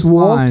first he gets base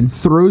walked, line.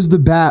 throws the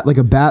bat like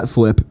a bat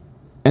flip,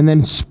 and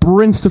then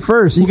sprints to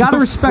first. You got to What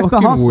a respect the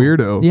fucking hustle.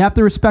 weirdo. You have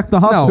to respect the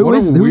hustle. No, what a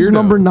who's weirdo.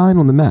 number 9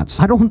 on the Mets?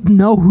 I don't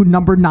know who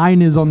number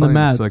 9 is on Tell the you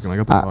in a Mets. second, I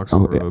got the box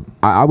score up.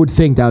 I would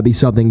think that would be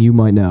something you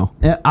might know.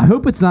 I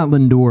hope it's not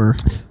Lindor.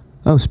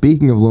 Oh,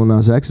 speaking of Lil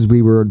Nas X, as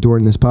we were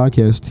during this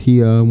podcast,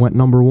 he went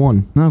number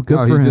 1. No, good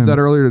Oh, for he him. did that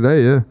earlier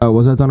today. Yeah, Oh,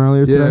 was that done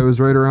earlier today? yeah. It was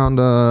right around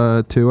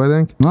 2, I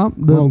think. Well,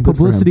 the Well, good for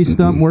publicity him.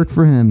 stunt worked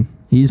for him.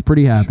 He's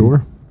pretty happy.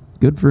 Sure.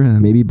 Good for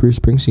him. Maybe Bruce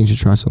Springsteen should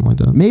try something like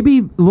that.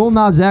 Maybe Lil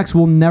Nas X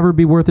will never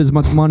be worth as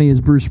much money as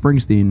Bruce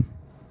Springsteen.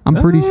 I'm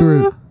pretty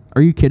sure.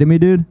 Are you kidding me,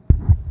 dude?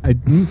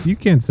 You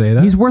can't say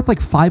that. He's worth like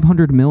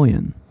 $500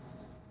 million,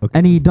 Okay.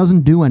 and he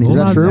doesn't do anything. Is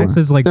that Lil Nas true? X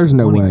is like There's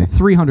no 20. way.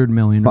 $300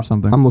 million or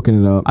something. I'm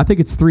looking it up. I think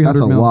it's $300 That's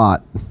a million.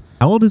 lot.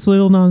 How old is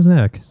Lil Nas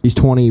X? He's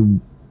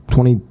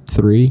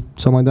 23,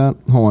 something like that.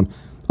 Hold on.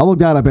 I'll look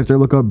that up after I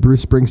look up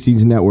Bruce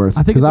Springsteen's net worth.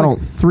 I think it's I like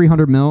don't.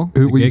 300 mil,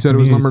 Who you said it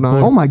was Community number 9?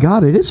 support. Oh my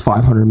God! It is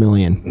 500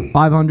 million.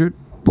 500.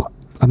 What?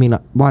 I mean,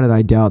 why did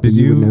I doubt that Did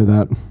you would you- know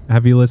that?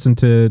 Have you listened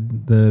to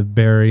the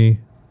Barry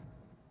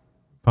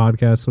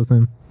podcast with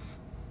him?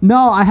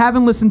 No, I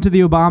haven't listened to the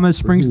Obama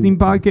Springsteen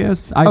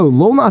podcast. I Oh,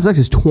 Lil Nas X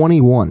is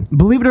 21.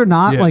 believe it or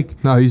not, Yeah.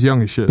 like No, he's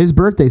young as shit. His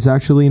birthday's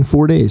actually in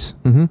 4 days.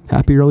 Mhm.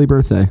 Happy early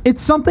birthday.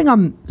 it's something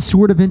I'm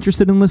sort of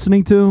interested in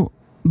listening to,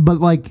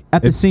 but like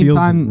at the It same feels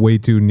time, way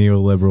too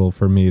neoliberal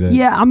for me to.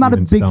 yeah, I'm not a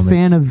even big stomach.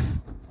 fan of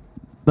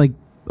like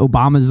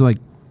Obama's like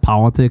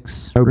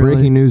politics. Oh, really.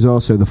 breaking news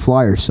also, the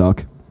Flyers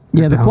suck.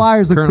 Yeah, the Down-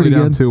 Flyers look currently pretty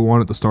down good.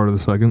 2-1 at the start of the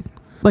second.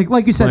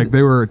 Like you said, Like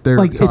they were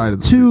like tied at it's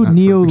the two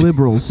beginning of that first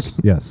neoliberals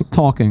Yes.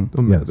 talking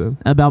game. Yes. Dude.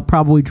 about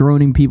probably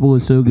droning people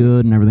is so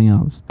good and everything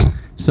else.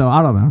 So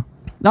I don't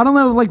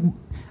know. Like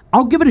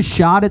I'll give it a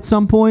shot at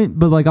some point,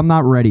 but like I'm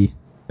not ready.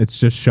 It's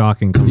just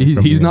shocking. coming He's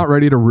from you. not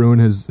ready to ruin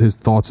his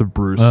thoughts of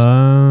Bruce.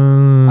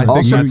 I think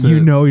also, that's you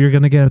it. know you're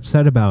gonna get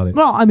upset about it.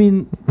 Well, I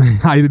mean,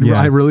 I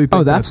Yes. really think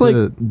Oh, that's like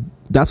it.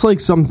 that's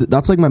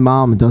like my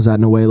mom does that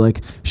in a way. Like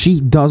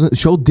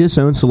she'll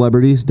disown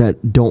celebrities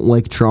that don't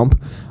like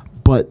Trump,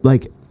 but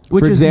like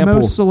which for is example,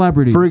 most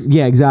celebrities.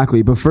 yeah,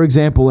 exactly. But for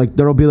example, like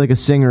there'll be like a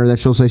singer that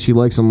she'll say she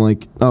likes. I'm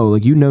like, oh,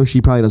 like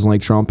she probably doesn't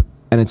like Trump,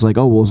 and it's like,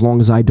 oh, well, as long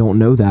as I don't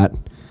know that,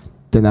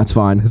 then that's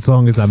fine. As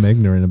long as I'm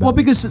ignorant about well, it.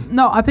 because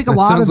no, I think a That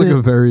lot sounds of like it.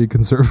 a very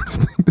conservative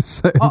thing to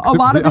say. A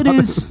lot of it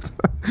is.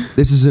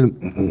 This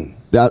isn't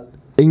that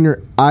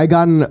ignorant. I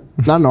got not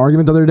an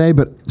argument the other day,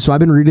 but so I've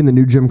been reading the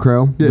new Jim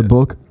Crow, Yeah. the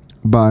book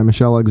by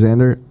Michelle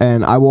Alexander,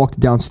 and I walked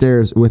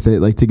downstairs with it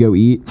like to go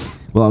eat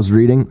while I was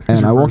reading,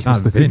 and I walked.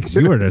 God, Vince,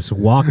 you were just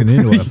walking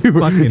into a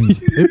fucking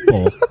pit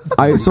bull.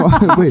 I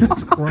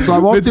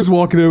walked. Vince is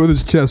walking in with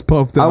his chest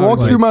puffed I out.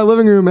 walked through my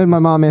living room, and my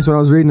mom asked what I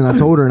was reading, and I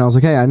told her, and I was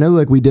like, "Hey, I know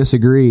like we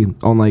disagree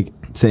on like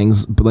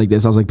things, but like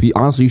this." I was like,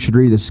 "Honestly, you should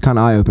read this. It's kind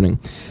of eye opening."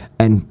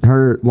 And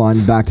her line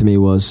back to me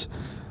was,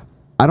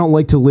 "I don't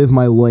like to live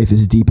my life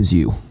as deep as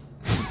you."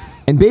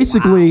 And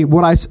basically,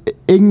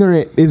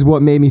 ignorant is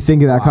what made me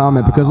think of that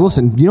comment. Because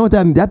listen, you know what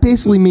that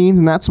basically means,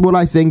 and that's what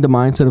I think the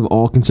mindset of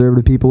all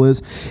conservative people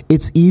is.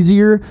 It's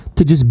easier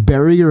to just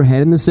bury your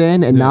head in the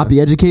sand and not be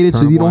educated,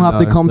 so you don't have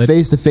to come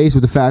face to face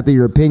with the fact that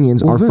your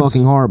opinions are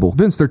fucking horrible.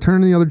 Vince, they're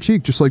turning the other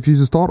cheek, just like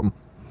Jesus taught them.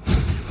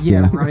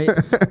 Yeah, right.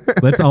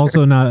 Let's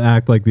also not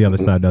act like the other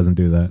side doesn't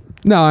do that.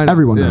 No, I know.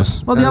 Everyone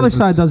does. Well, the other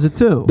side does it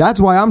too. That's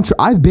why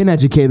I've been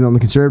educated on the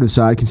conservative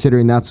side,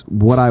 considering that's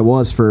what I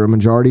was for a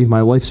majority of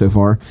my life so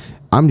far.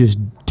 I'm just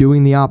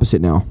doing the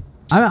opposite now.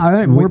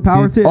 I more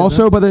power to it.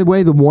 Also, by the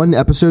way, the one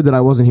episode that I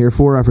wasn't here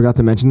for, I forgot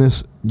to mention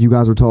this. You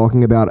guys were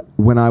talking about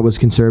when I was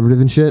conservative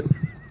and shit.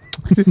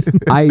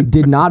 I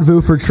did not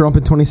vote for Trump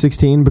in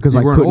 2016 because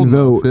I couldn't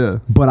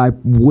vote, but I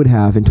would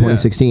have in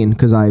 2016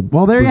 because I.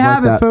 Well, there you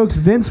have it, folks.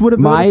 Vince would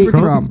have voted for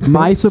Trump.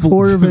 My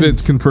supporter,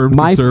 Vince confirmed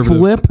my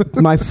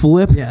conservative. my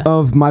flip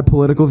of my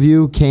political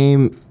view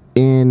came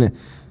in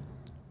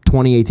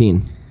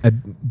 2018.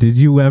 Did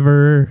you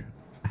ever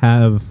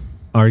have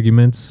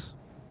arguments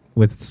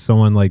with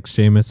someone like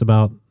Seamus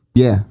about?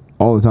 Yeah,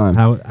 all the time.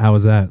 How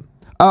was that?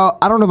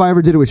 I don't know if I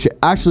ever did it with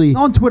actually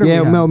on Twitter.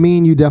 Yeah, no, me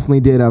and you definitely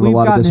did have a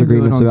lot of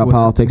disagreements about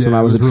politics when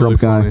I was a Trump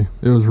guy.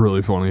 It was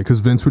really funny because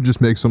Vince would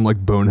just make some like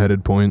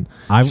boneheaded point.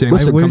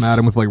 Seamus would come at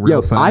him with like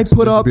real facts.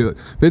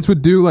 Vince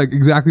would do like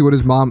exactly what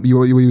his mom you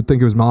would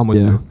think his mom would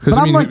do. But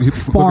I'm like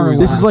far.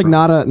 This is like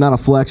not a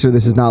flex, or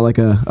this is not like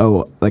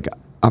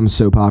I'm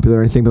so popular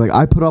or anything, but like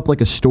I put up like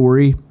a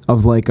story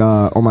of like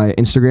on my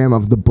Instagram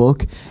of the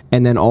book,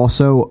 and then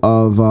also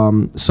of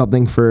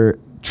something for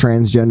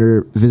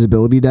Transgender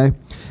Visibility Day.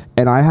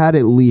 And I had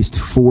at least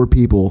 4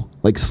 people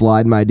like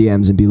slide my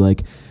DMs and be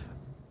like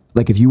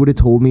if you would have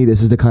told me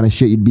this is the kind of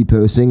shit you'd be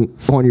posting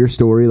on your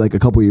story like a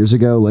couple years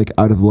ago, like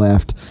I'd have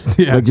laughed.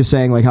 Yeah. Like just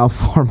saying like how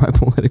far my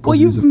political. Well,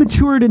 you've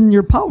matured in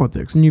your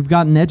politics and you've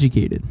gotten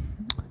educated.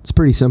 It's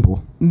pretty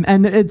simple.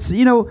 And it's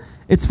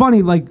it's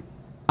funny. Like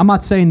I'm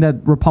not saying that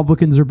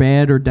Republicans are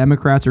bad or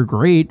Democrats are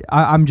great.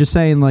 I'm just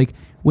saying like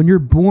when you're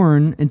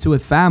born into a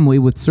family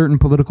with certain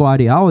political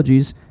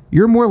ideologies,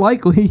 you're more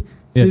likely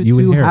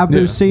to have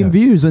those same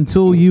views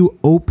until you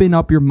open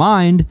up your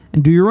mind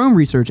and do your own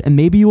research. And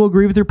maybe you'll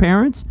agree with your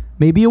parents,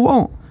 maybe you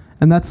won't.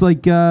 And that's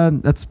like,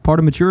 that's part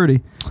of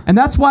maturity. And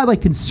that's why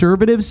like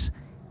conservatives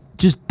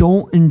just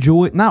don't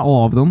enjoy, not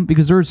all of them,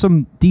 because there are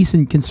some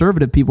decent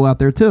conservative people out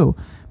there too.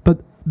 But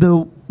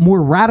the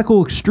more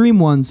radical extreme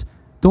ones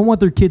don't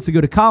want their kids to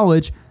go to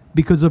college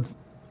because of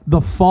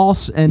the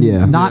false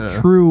and not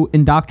true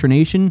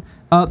indoctrination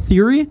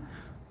theory.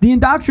 The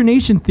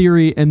indoctrination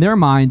theory in their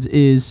minds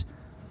is,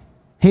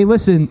 hey,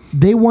 listen,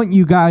 they want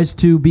you guys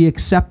to be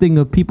accepting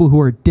of people who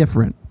are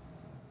different.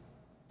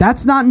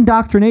 That's not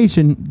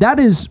indoctrination. That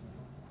is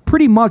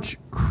pretty much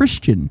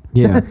Christian.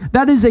 Yeah.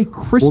 That is a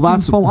Christian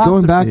philosophy.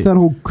 Going back to that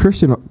whole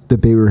Christian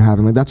debate we were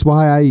having. Like that's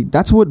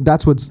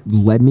what's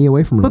led me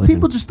away from religion. But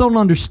people just don't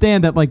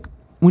understand that like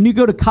when you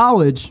go to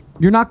college,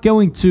 you're not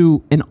going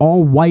to an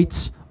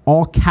all-white,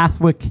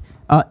 all-Catholic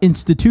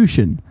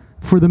institution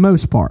for the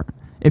most part.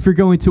 If you're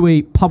going to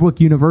a public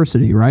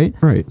university, right?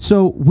 Right.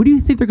 So what do you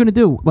think they're going to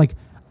do? Like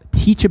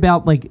teach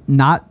about like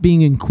not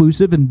being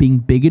inclusive and being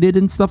bigoted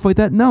and stuff like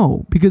that?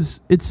 No, because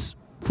it's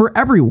for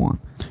everyone.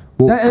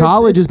 Well,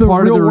 college is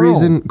part of the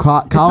reason.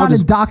 College it's not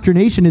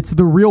indoctrination; it's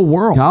the real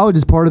world. College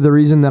is part of the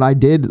reason that I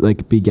did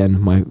like begin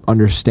my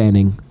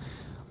understanding,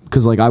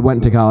 because like I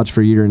went to college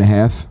for a year and a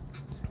half,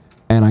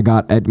 and I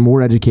got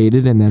more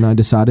educated, and then I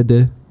decided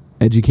to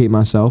educate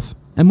myself.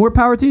 And more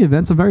power to you,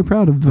 Vince. I'm very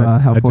proud of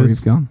how far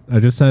you've gone. I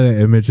just had an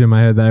image in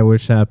my head that I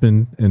wish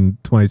happened in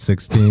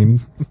 2016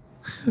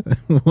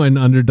 when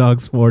Underdog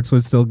Sports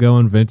was still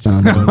going. Vince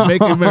was going,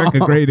 make America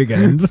great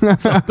again.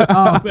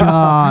 Oh,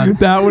 God.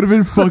 That would have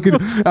been fucking...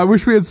 I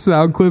wish we had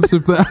sound clips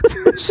of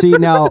that. See,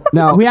 now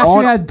we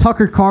actually had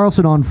Tucker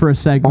Carlson on for a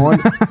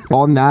segment.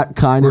 On that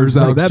kind Where's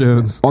of... Alex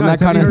Jones? On guys,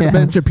 that kind of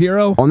Ben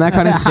Shapiro? On that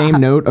kind of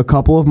same note, a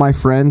couple of my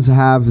friends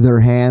have their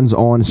hands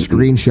on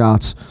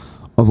screenshots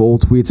of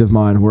old tweets of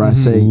mine where I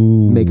say,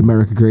 make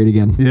America great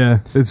again. Yeah,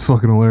 it's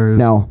fucking hilarious.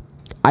 Now,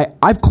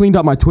 I've cleaned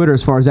up my Twitter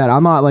as far as that.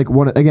 I'm not like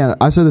again,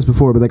 I said this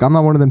before, but like I'm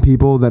not one of them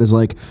people that is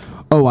like,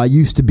 oh, I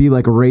used to be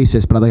like a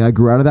racist, but I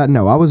grew out of that.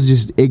 No, I was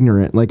just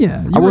ignorant. Like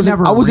I wasn't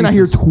out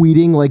here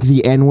tweeting like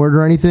the N-word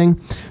or anything,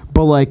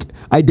 but like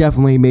I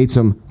definitely made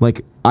some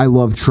like I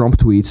love Trump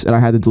tweets and I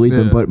had to delete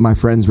them, but my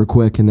friends were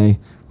quick and they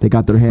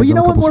got their hands on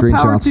a couple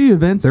screenshots. Power to you,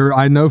 Vince?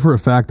 I know for a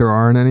fact there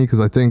aren't any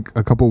because I think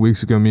a couple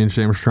weeks ago me and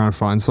Seamus were trying to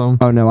find some.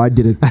 Oh no, I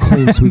did a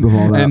clean sweep of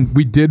all that. And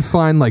we did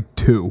find like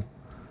 2.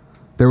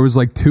 There was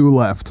like 2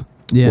 left.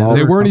 Yeah, well,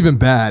 they weren't even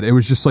bad. It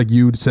was just like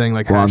you saying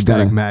like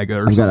hashtag MAGA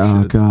or something.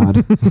 Oh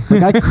God,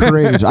 like I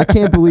cringe. I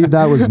can't believe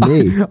that was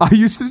me. I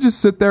used to just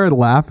sit there and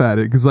laugh at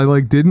it because I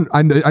like didn't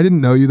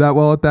know you that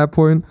well at that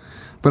point,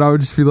 but I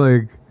would just be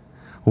like,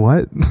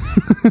 what?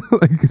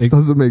 Like, it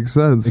doesn't make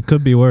sense. It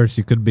could be worse.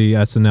 You could be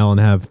SNL and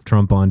have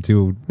Trump on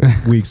 2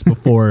 weeks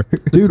before the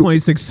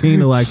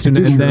 2016 election,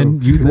 and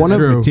then use One that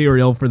of- as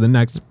material for the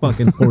next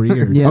fucking 4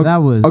 years. Yeah, that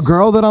was A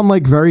girl that I'm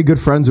like very good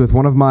friends with,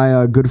 one of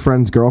my good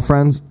friends'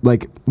 girlfriends,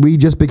 like we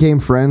just became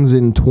friends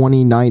in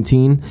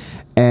 2019,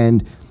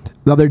 and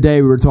the other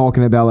day we were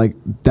talking about like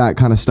that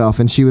kind of stuff,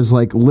 and she was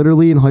like,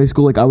 literally in high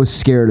school, like I was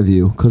scared of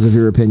you because of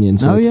your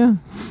opinions. Oh Like, yeah.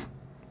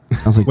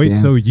 I was like, Wait, damn.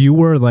 so you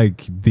were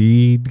like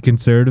the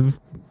conservative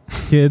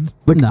kid?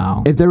 Like,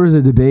 No. if there was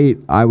a debate,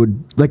 I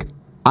would like.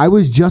 I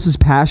was just as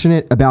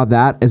passionate about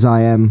that as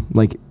I am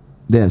like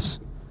this,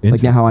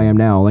 like now how I am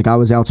now. Like I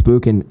was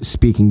outspoken,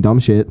 speaking dumb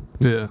shit.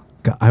 Yeah.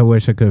 God, I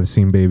wish I could have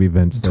seen Baby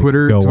Vince. Like,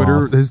 Twitter, go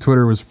off. his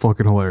Twitter was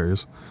fucking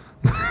hilarious.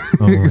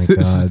 Oh my It's god!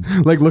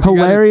 just, like looking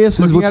Hilarious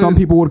at it, is what some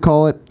people would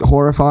call it.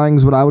 Horrifying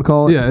is what I would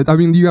call it. Yeah, I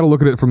mean, you got to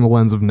look at it from the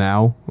lens of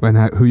now and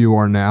who you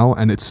are now,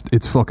 and it's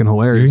fucking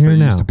hilarious You're that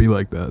here you used now. to be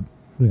like that.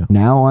 Yeah,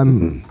 Now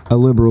I'm a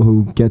liberal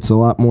who gets a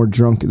lot more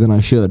drunk than I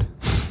should.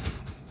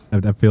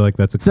 I feel like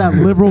that's a. It's that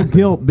liberal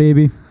guilt,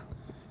 baby.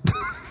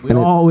 We And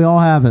it- all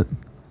have it.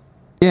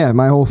 Yeah,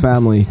 my whole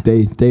family,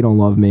 they don't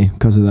love me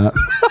because of that.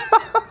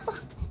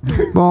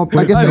 Well,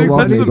 I guess I they think love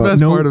that's me, the but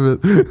best No- part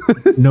of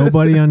it.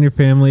 Nobody on your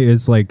family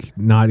is like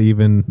not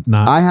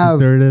I have-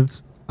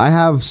 conservatives. I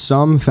have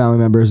some family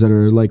members that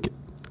are like,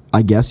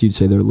 I guess you'd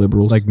say they're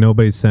liberals. Like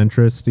nobody's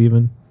centrist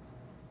even.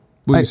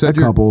 Well, you A said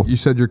couple. You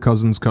said your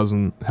cousin's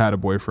cousin had a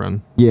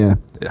boyfriend. yeah.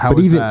 How But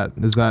is even- that?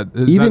 Is that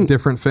even-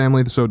 different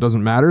family, so it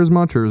doesn't matter as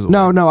much, or is it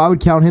No, I would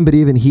count him, but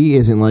even he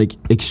isn't like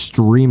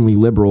extremely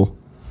liberal.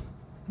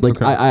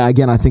 Like Okay.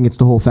 I think it's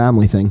the whole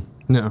family thing.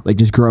 Yeah. Like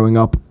just growing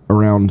up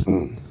around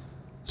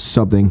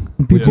something.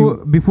 Before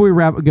we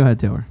wrap, go ahead,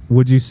 Taylor.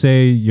 Would you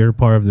say your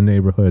part of the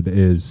neighborhood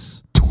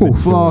is Oh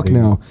fuck majority-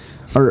 no.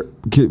 Or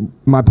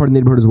my part of the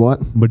neighborhood is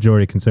what?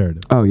 majority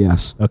conservative? Oh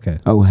yes. Okay.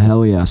 Oh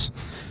hell yes,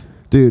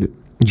 dude.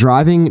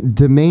 Driving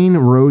the main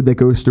road that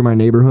goes through my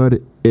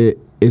neighborhood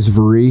is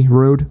Vary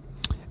Road,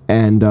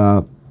 and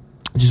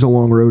just a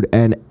long road.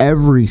 And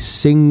every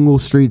single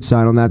street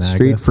sign on that MAGA?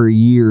 street for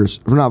years,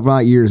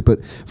 not years,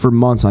 but for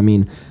months. I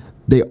mean,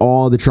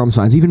 all the Trump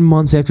signs, even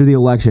months after the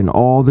election,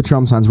 all the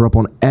Trump signs were up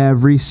on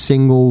every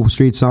single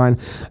street sign.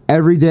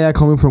 Every day I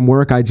come in from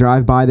work, I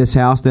drive by this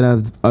house that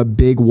has a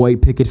big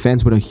white picket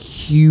fence with a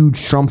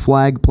huge Trump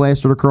flag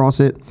plastered across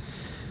it.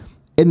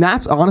 And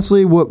that's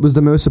honestly what was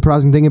the most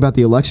surprising thing about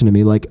the election to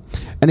me. Like,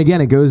 and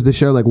again, it goes to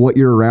show like what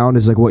you're around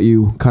is like what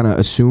you kind of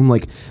assume.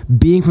 Like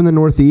being from the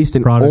Northeast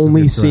and Product of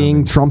only your seeing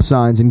surroundings. Trump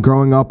signs and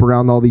growing up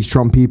around all these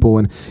Trump people,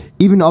 and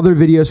even other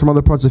videos from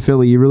other parts of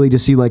Philly, you really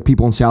just see like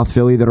people in South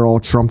Philly that are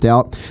all Trumped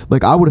out.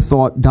 Like I would have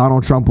thought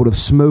Donald Trump would have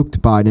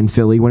smoked Biden in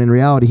Philly, when in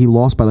reality he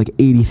lost by like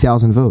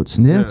 80,000 votes.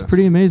 Yeah, it's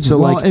pretty amazing. So,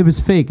 Well, like- it was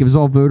fake. It was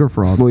all voter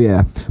fraud. Well,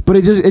 yeah, but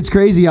it's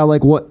crazy how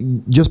like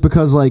just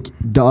because like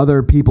the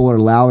other people are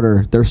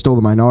louder, they're still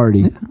the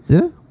minority.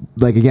 Yeah.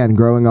 Like again,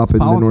 growing up in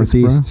politics,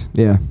 the Northeast,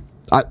 yeah.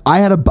 I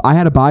had a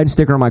Biden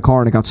sticker on my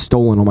car and it got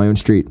stolen on my own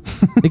street.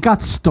 It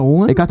got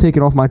stolen. It got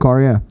taken off my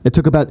car. Yeah,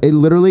 it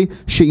literally,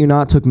 shit you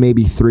not, took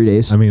maybe 3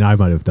 days. I mean, I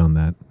might have done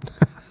that.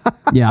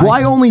 Yeah. Well,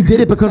 I only did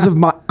it because of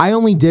I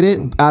only did it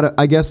out of,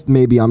 I guess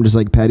maybe I'm just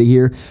like petty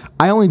here.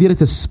 I only did it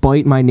to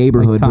spite my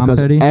neighborhood Like Tom because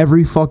Petty?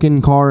 every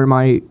fucking car in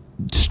my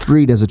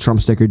street has a Trump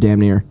sticker damn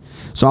near.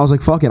 So I was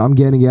like, fuck it, I'm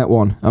gonna get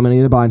one. I'm gonna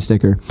get a Biden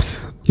sticker.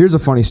 Here's a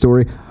funny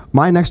story.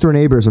 My next door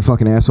neighbors are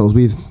fucking assholes.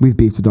 We've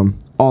beefed with them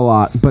a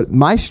lot. But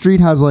my street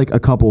has like a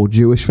couple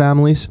Jewish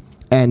families,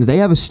 and they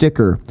have a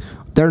sticker.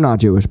 They're not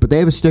Jewish, but they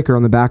have a sticker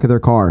on the back of their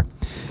car.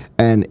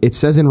 And it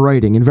says in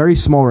writing, in very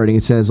small writing,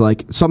 it says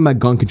like something about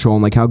gun control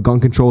and like how gun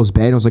control is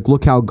bad. And I was like,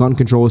 look how gun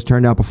control has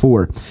turned out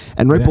before.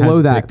 And right It below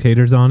has that,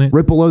 dictators on it.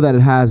 right below that,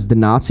 it has the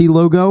Nazi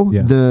logo,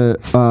 Yeah. the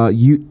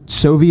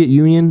Soviet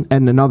Union,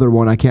 and another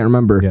one I can't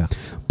remember. Yeah.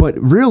 But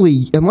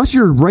really, unless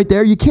you're right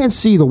there, you can't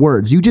see the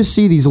words. You just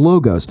see these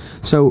logos.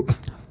 So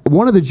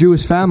one of the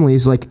Jewish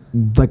families like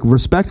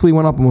respectfully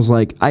went up and was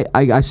like,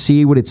 I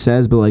see what it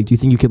says, but like, do you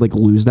think you could like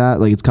lose that?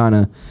 Like, it's kind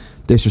of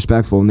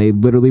disrespectful. And they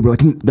literally were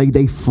like,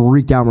 they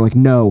freaked out and were like,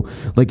 no,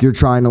 like you're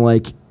trying to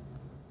like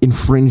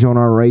infringe on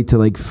our right to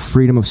like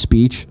freedom of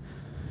speech.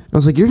 I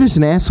was like, you're just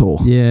an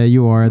asshole. Yeah,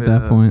 you are at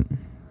that Yeah. point.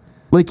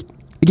 Like,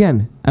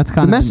 again, That's the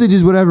kind of message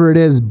is whatever it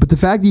is, but the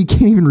fact that you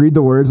can't even read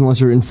the words unless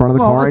you're in front of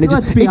the Well, car, and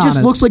let's it be just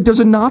honest. looks like there's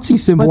a Nazi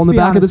symbol Let's on the be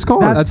back of honest, this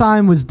car. That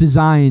sign was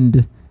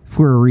designed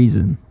for a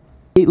reason.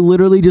 It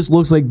literally just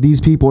looks like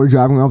these people are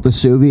driving off the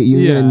Soviet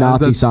Union and Nazi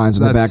that's- signs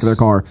on the back of their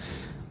car.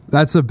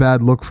 That's a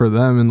bad look for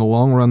them. In the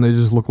long run, they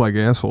just look like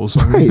assholes.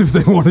 I mean, Right. if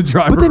they want to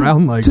drive But then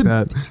around like to-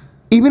 that.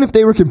 Even if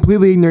they were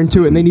completely ignorant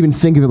to it and they didn't even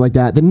think of it like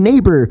that, the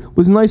neighbor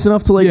was nice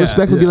enough to like Yeah,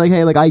 respectfully be yeah. like,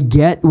 hey, like I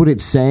get what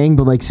it's saying,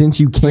 but like since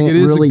you can't it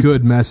is a really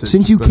good message,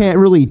 since you but- can't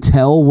really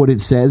tell what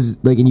it says,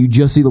 like, and you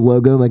just see the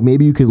logo, like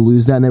maybe you could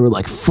lose that. And they were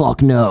like,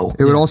 fuck no.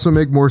 It would also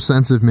make more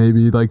sense if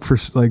maybe like for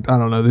like I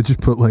don't know, they just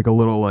put like a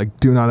little like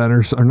do not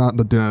enter or not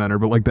the do not enter,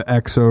 but like the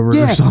X over it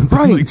Yeah, or something,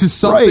 right, like just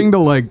something right. to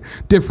like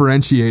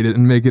differentiate it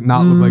and make it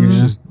not look like it's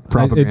just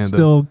propaganda. It's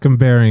still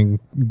comparing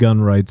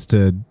gun rights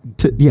to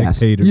Yes.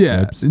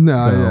 dictatorships. Yeah,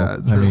 no, so,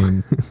 yeah. I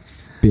mean,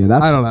 Yeah,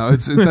 that's. I don't know.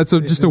 That's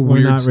just a We're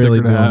weird not sticker really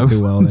to doing have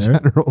too well in there.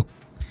 general.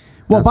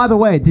 Well, by the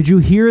way, did you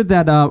hear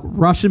that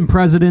Russian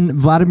President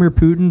Vladimir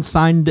Putin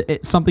signed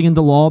something into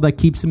law that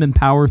keeps him in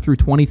power through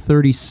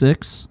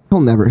 2036?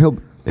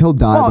 He'll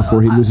die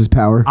before he loses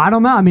power. I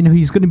don't know. I mean,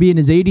 he's going to be in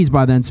his 80s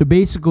by then. So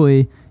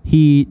basically,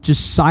 he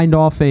just signed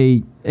off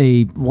a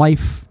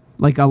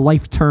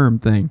life term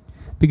thing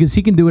because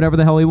he can do whatever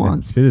the hell he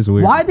wants. shit is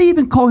weird. Why they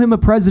even call him a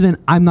president,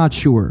 I'm not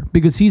sure.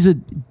 Because he's a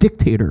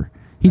dictator.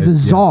 He's a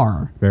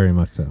czar. Yes, very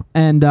much so.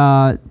 And,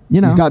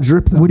 He's got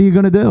drip, though. What are you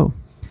going to do?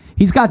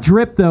 He's got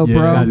drip, though, Yeah,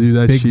 bro. he's got Dude,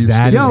 that big sheepskin.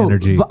 zaddy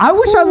energy. I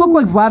wish I looked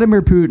like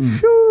Vladimir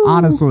Putin,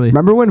 honestly.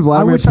 Remember when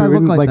Vladimir wish I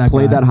looked Putin like that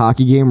played guy. that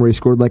hockey game where he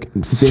scored like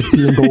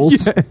 15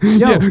 goals?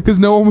 Yeah,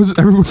 because everyone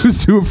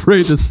was too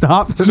afraid to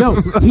stop him. Yo,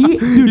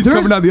 He's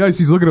coming down the ice.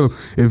 He's looking at him.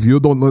 If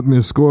you don't let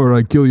me score,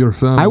 I kill your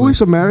family. I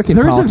wish American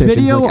There's a politicians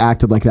video-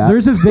 acted like that.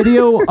 There's a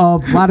video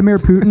of Vladimir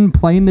Putin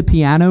playing the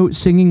piano,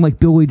 singing like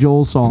Billy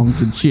Joel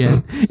songs and shit.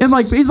 And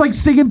like he's like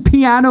singing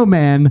Piano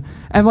Man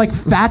and like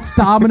Fats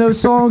Domino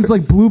songs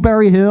like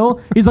Blueberry Hill.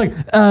 He's like,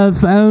 I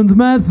found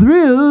my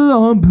thrill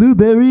on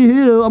Blueberry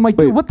Hill. I'm like,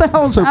 dude, what the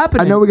hell is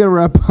happening? I know we gotta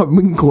wrap up. We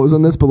can close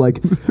on this, but like,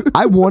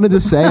 I wanted to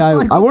say, I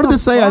what wanted the to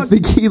say, I fuck?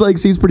 think he like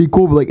seems pretty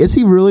cool. But like, is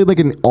he really like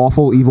an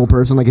awful evil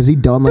person? Like, is he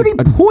done? Like,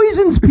 Dude, he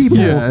poisons people.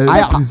 Yeah,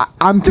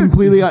 I'm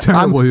completely. he's a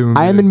terrible human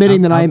I am being.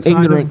 admitting that I am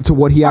Outside ignorant of- to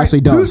what he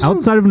actually does.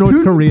 Outside of North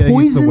Putin Korea, he's the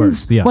poisons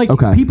worst. Yes. like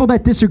Okay. people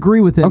that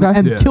disagree with him Okay.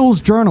 and Yeah.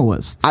 kills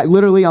journalists. I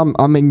literally, I'm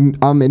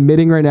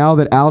admitting right now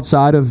that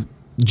outside of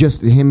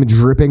just him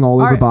dripping all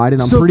over All right, Biden, I'm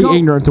so pretty go-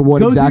 ignorant to what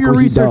go do exactly your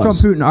he research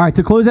does. on Putin. All right,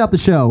 to close out the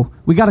show,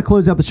 we got to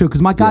close out the show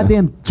because my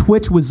goddamn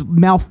Twitch was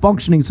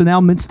malfunctioning. So now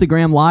I'm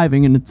Instagram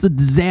living and it's a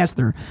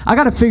disaster. I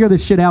got to figure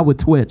this shit out with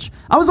Twitch.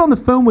 I was on the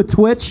phone with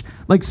Twitch,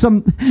 like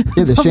some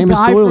the some Seamus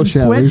guy Doyle from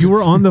show. Twitch. You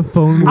were on the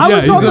phone. I Yeah,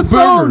 was he's on a the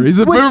phone boomer. He's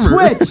a with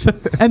boomer. Twitch,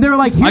 and they were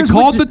like, I "Here's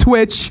called what the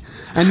Twitch,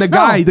 and the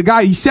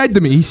guy, he said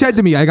to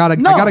me, I gotta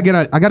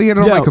get it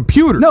on Yo, my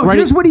computer. No, Right,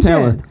 here's what he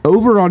Taylor, did.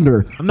 over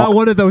under. I'm not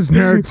one of those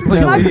nerds.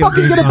 Can I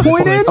fucking get a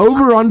point in?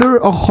 Over under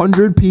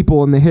 100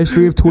 people in the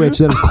history of Twitch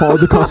that have called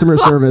the customer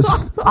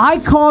service. I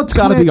called Twitch.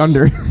 gotta be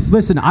under.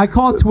 Listen, I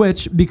called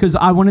Twitch because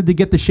I wanted to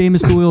get the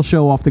Seamus Doyle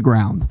show off the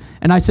ground.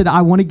 And I said,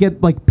 I want to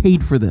get like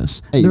paid for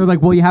this. Hey. They were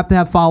like, well, you have to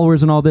have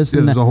followers and all this. Yeah,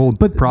 and there's that. a whole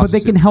but process they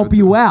you can have to help go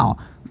you through. out.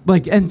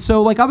 Like, and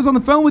so like I was on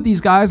the phone with these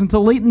guys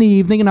until late in the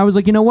evening and I was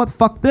like, you know what?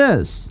 Fuck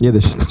this. Yeah,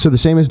 so the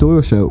Seamus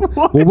Doyle show.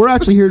 Well, we're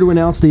actually here to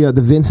announce the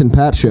Vince and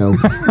Pat show.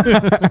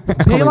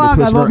 It's coming to K-Log,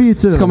 Twitch I love you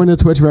too. It's coming to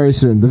Twitch very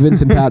soon. The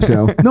Vince and Pat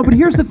show. No, but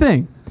here's the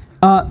thing.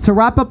 To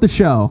wrap up the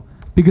show,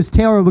 because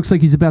Taylor looks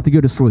like he's about to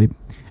go to sleep.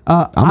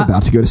 I'm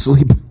about to go to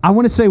sleep. I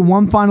want to say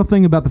one final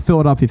thing about the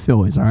Philadelphia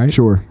Phillies, all right?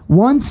 Sure.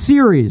 One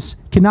series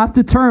cannot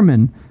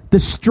determine the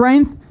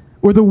strength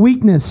or the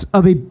weakness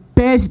of a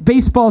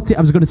baseball team.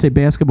 I was going to say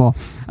basketball.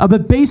 Of a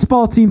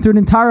baseball team through an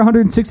entire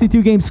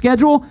 162-game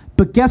schedule.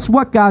 But guess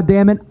what,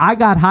 goddammit? I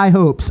got high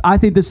hopes. I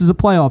think this is a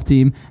playoff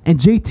team. And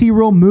JT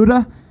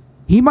Realmuto,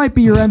 he might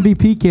be your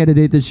MVP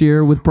candidate this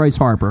year with Bryce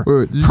Harper.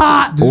 Wait, did you-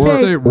 Hot did you take,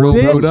 say Real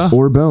bitch. Muda?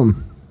 Or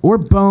boom. Or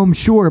Bohm,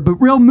 sure. But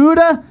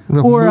Realmuto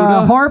or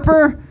Realmuto?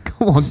 Harper,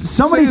 Come on,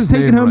 somebody's say his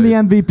taking name home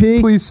right. the MVP.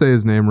 Please say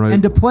his name right.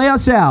 And to play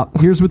us out,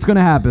 here's what's going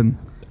to happen.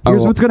 Here's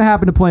well. what's going to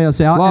happen to play us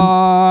out.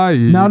 Fly,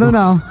 And,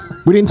 no.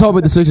 We didn't talk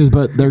about the Sixers,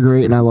 but they're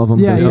great and I love them.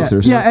 Yeah, the yeah,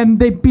 Sixers. yeah, and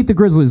they beat the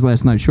Grizzlies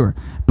last night, sure.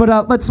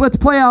 But let's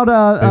play out. They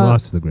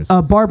lost to the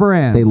Grizzlies. Barbara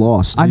Ann. They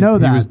lost. I know He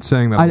that. was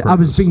saying that on I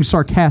was purpose. being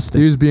sarcastic.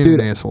 He was being Dude.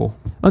 an asshole.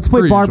 Let's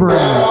play Per Barbara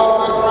usual. Ann.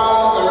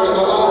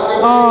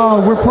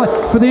 Oh, we're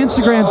for the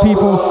Instagram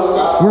people.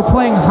 We're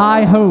playing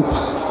High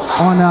Hopes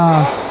on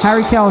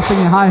Harry Callis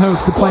singing High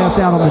Hopes to play us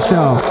out on the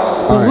show.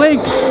 The All right. link.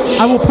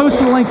 I will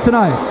post the link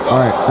tonight. All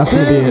right, that's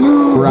going to be it.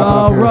 We're wrapping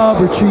up here.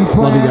 Rubber tree plant.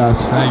 Love you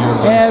guys.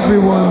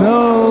 Everyone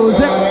knows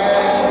it.